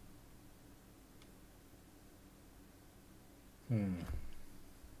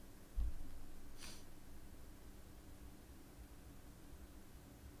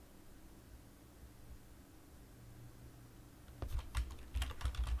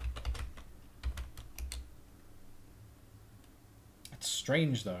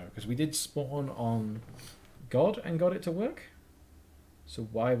 Strange though, because we did spawn on God and got it to work. So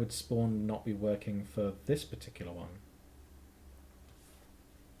why would spawn not be working for this particular one?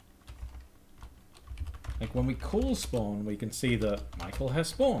 Like when we call spawn, we can see that Michael has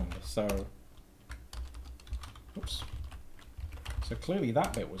spawned. So, oops. So clearly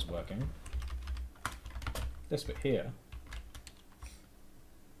that bit was working. This bit here.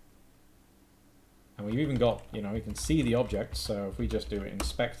 And we've even got, you know, we can see the object, so if we just do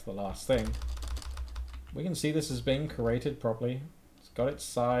inspect the last thing, we can see this is being created properly. It's got its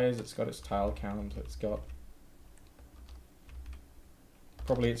size, it's got its tile count, it's got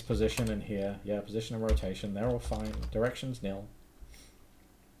probably its position in here. Yeah, position and rotation, they're all fine. Direction's nil.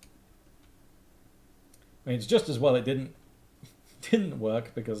 I mean, it's just as well it didn't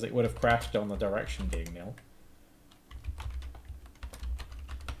work, because it would have crashed on the direction being nil.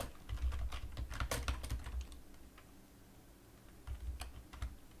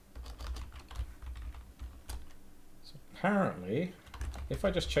 So apparently, if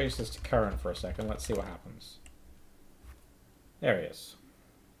I just change this to current for a second, let's see what happens. There he is.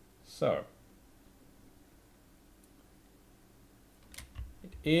 So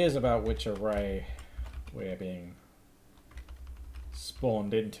it is about which array we're being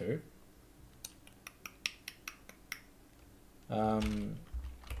spawned into.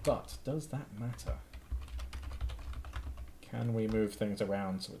 But does that matter? Can we move things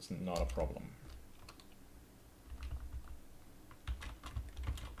around so it's not a problem?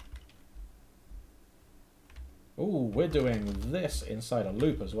 Ooh, we're doing this inside a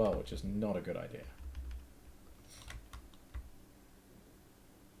loop as well, which is not a good idea.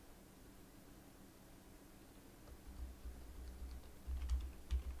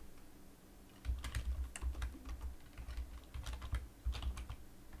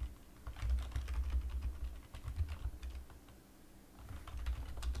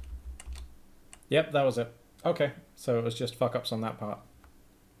 Yep, that was it. Okay, so it was just fuck-ups on that part.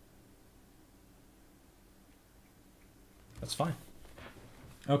 That's fine.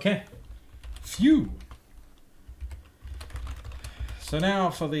 Okay. Phew. So now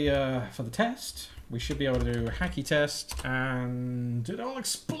for the test, we should be able to do a hacky test, and it all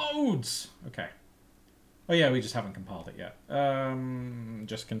explodes. Okay. Oh yeah, we just haven't compiled it yet.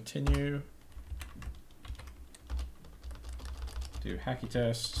 Just continue. Do hacky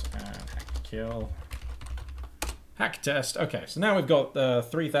test and hacky kill. Hack test. Okay, so now we've got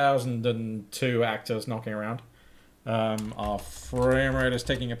 3002 actors knocking around. Our frame rate is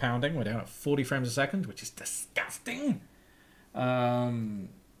taking a pounding. We're down at 40 frames a second, which is disgusting. But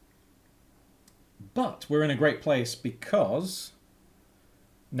we're in a great place because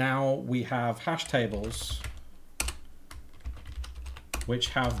now we have hash tables which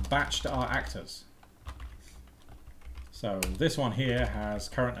have batched our actors. So this one here has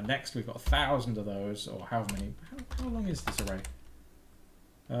current and next. We've got 1,000 of those, or how many? How long is this array?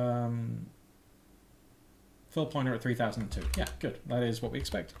 Fill pointer at 3002. Yeah, good. That is what we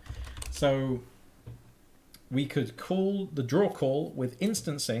expect. So we could call the draw call with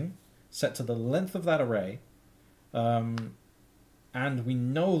instancing set to the length of that array. And we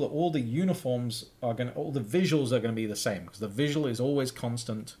know that all the uniforms are going to, all the visuals are going to be the same, because the visual is always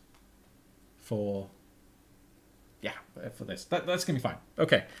constant for, yeah, for this. That's going to be fine.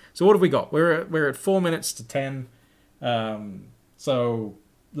 Okay, so what have we got? We're at 4 minutes to 10. So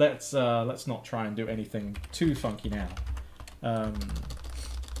let's not try and do anything too funky now.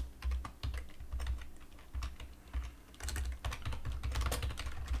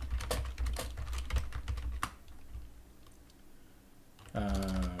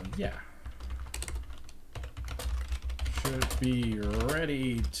 Yeah. Should be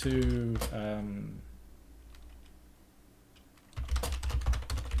ready to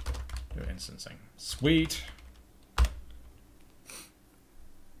do instancing. Sweet.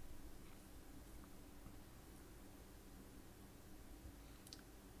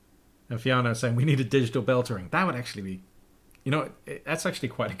 And Fiona saying we need a digital bell ring. That would actually be, you know, that's actually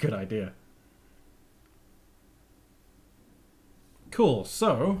quite a good idea. Cool,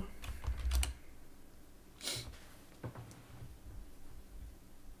 so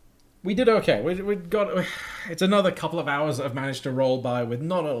we did okay. We got, it's another couple of hours that I've managed to roll by with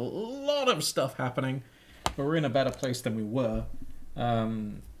not a lot of stuff happening, but we're in a better place than we were.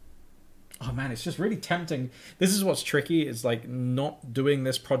 Oh man, it's just really tempting. This is what's tricky, is like not doing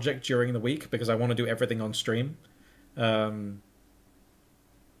this project during the week because I want to do everything on stream. But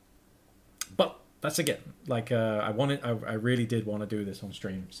that's again, like I really did want to do this on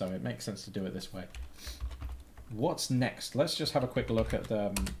stream, so it makes sense to do it this way. What's next? Let's just have a quick look at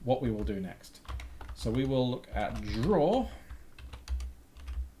what we will do next. So we will look at draw.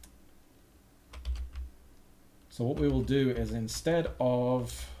 So what we will do is, instead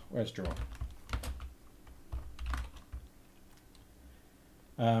of, where's draw?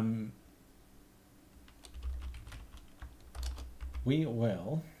 We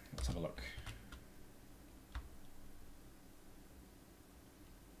will, let's have a look.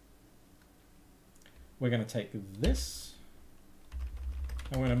 We're going to take this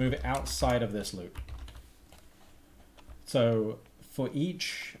and we're going to move it outside of this loop. So for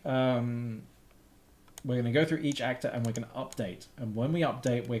each we're going to go through each actor and we're going to update. And when we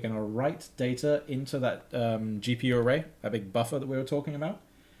update, we're going to write data into that GPU array, that big buffer that we were talking about.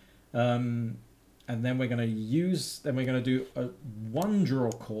 And then we're going to do a one draw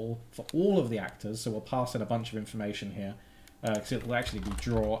call for all of the actors. So we'll pass in a bunch of information here. Because it will actually be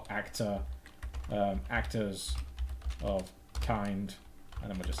draw actor, actors of kind, and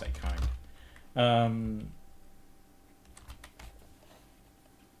then we'll just say kind.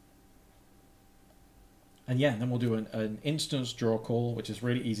 And yeah, then we'll do an instance draw call, which is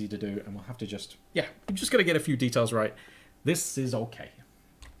really easy to do, and we'll have to just, yeah, I'm just gonna get a few details right. This is okay.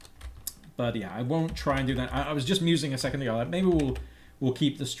 But yeah, I won't try and do that. I was just musing a second ago. Like maybe we'll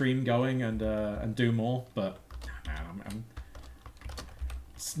keep the stream going and do more, but man,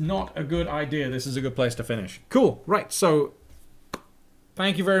 it's not a good idea. This is a good place to finish. Cool, right, so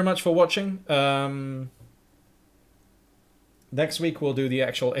thank you very much for watching. Next week we'll do the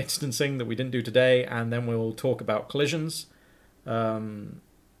actual instancing that we didn't do today, and then we'll talk about collisions. And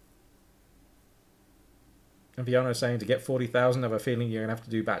Fiona is saying to get 40,000, I have a feeling you're going to have to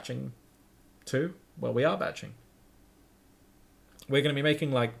do batching too. Well, we are batching. We're going to be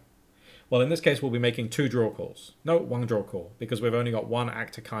making like, well, in this case we'll be making 2 draw calls. No, 1 draw call, because we've only got 1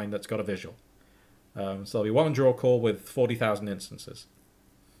 actor kind that's got a visual. So there'll be 1 draw call with 40,000 instances.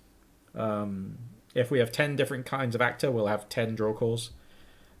 If we have 10 different kinds of actor, we'll have 10 draw calls.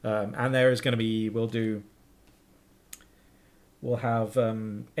 And there is going to be, we'll have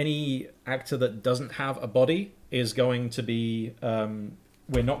any actor that doesn't have a body is going to be,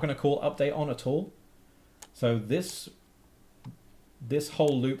 we're not going to call update on at all. So this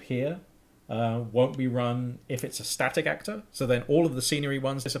whole loop here won't be run if it's a static actor. So then all of the scenery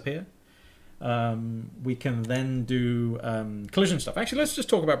ones disappear. We can then do collision stuff. Actually, let's just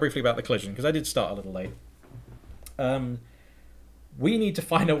talk briefly about the collision, because I did start a little late. We need to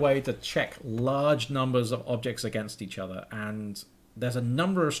find a way to check large numbers of objects against each other, and there's a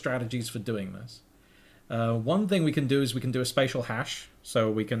number of strategies for doing this. One thing we can do is we can do a spatial hash,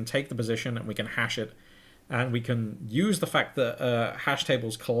 so we can take the position and we can hash it, and we can use the fact that hash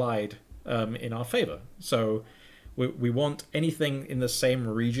tables collide in our favor. So we want anything in the same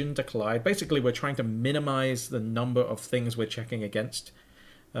region to collide. Basically, we're trying to minimize the number of things we're checking against.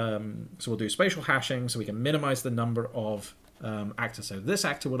 So we'll do spatial hashing so we can minimize the number of actors. So this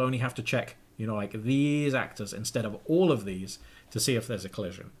actor would only have to check, you know, like these actors instead of all of these to see if there's a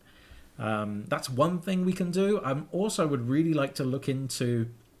collision. That's one thing we can do. I also would really like to look into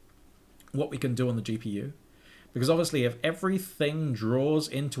what we can do on the GPU. Because obviously if everything draws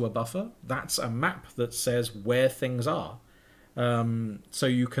into a buffer, that's a map that says where things are. So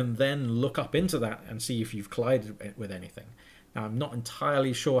you can then look up into that and see if you've collided with anything. Now, I'm not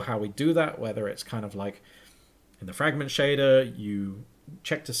entirely sure how we do that, whether it's kind of like in the fragment shader, you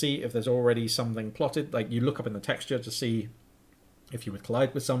check to see if there's already something plotted. Like you look up in the texture to see if you would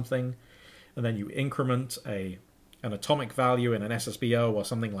collide with something, and then you increment an atomic value in an SSBO or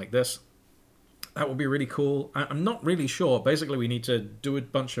something like this. That would be really cool. I'm not really sure. Basically, we need to do a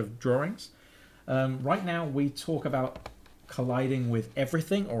bunch of drawings. Right now, we talk about colliding with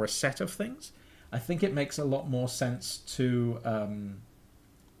everything or a set of things. I think it makes a lot more sense to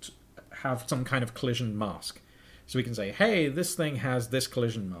have some kind of collision mask. So we can say, hey, this thing has this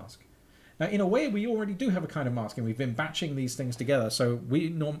collision mask. Now, in a way, we already do have a kind of mask, and we've been batching these things together. So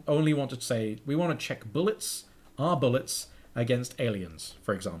we only want to say, we want to check bullets, our bullets, against aliens,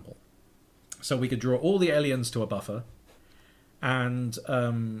 for example. So we could draw all the aliens to a buffer, and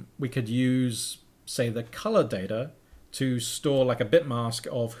we could use, say, the color data to store like a bit mask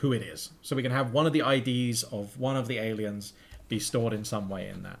of who it is. So we can have one of the IDs of one of the aliens be stored in some way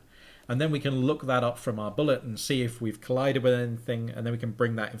in that. And then we can look that up from our bullet and see if we've collided with anything, and then we can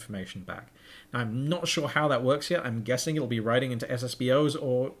bring that information back. Now, I'm not sure how that works yet. I'm guessing it'll be writing into SSBOs,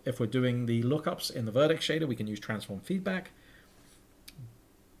 or if we're doing the lookups in the vertex shader, we can use transform feedback.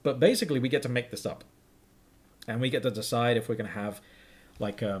 But basically, we get to make this up, and we get to decide if we're going to have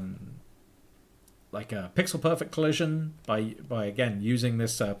like a pixel perfect collision by again using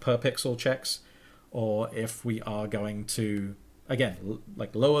this per pixel checks, or if we are going to again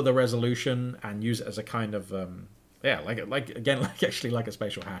like lower the resolution and use it as a kind of actually like a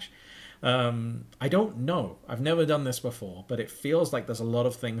spatial hash. I don't know. I've never done this before, but it feels like there's a lot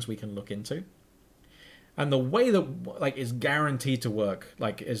of things we can look into. And the way that like is guaranteed to work,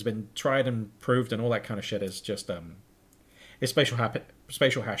 like has been tried and proved and all that kind of shit, is just is spatial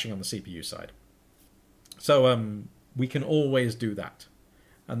hashing on the CPU side. So we can always do that,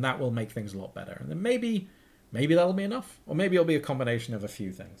 and that will make things a lot better. And then maybe that'll be enough, or maybe it'll be a combination of a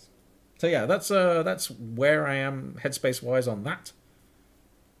few things. So yeah, that's where I am headspace wise on that.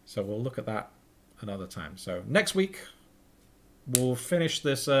 So we'll look at that another time. So next week, we'll finish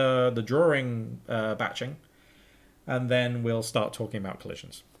this the drawing batching, and then we'll start talking about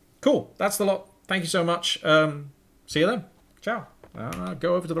collisions. Cool. That's the lot. Thank you so much. See you then. Ciao.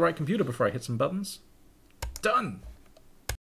 Go over to the right computer before I hit some buttons. Done.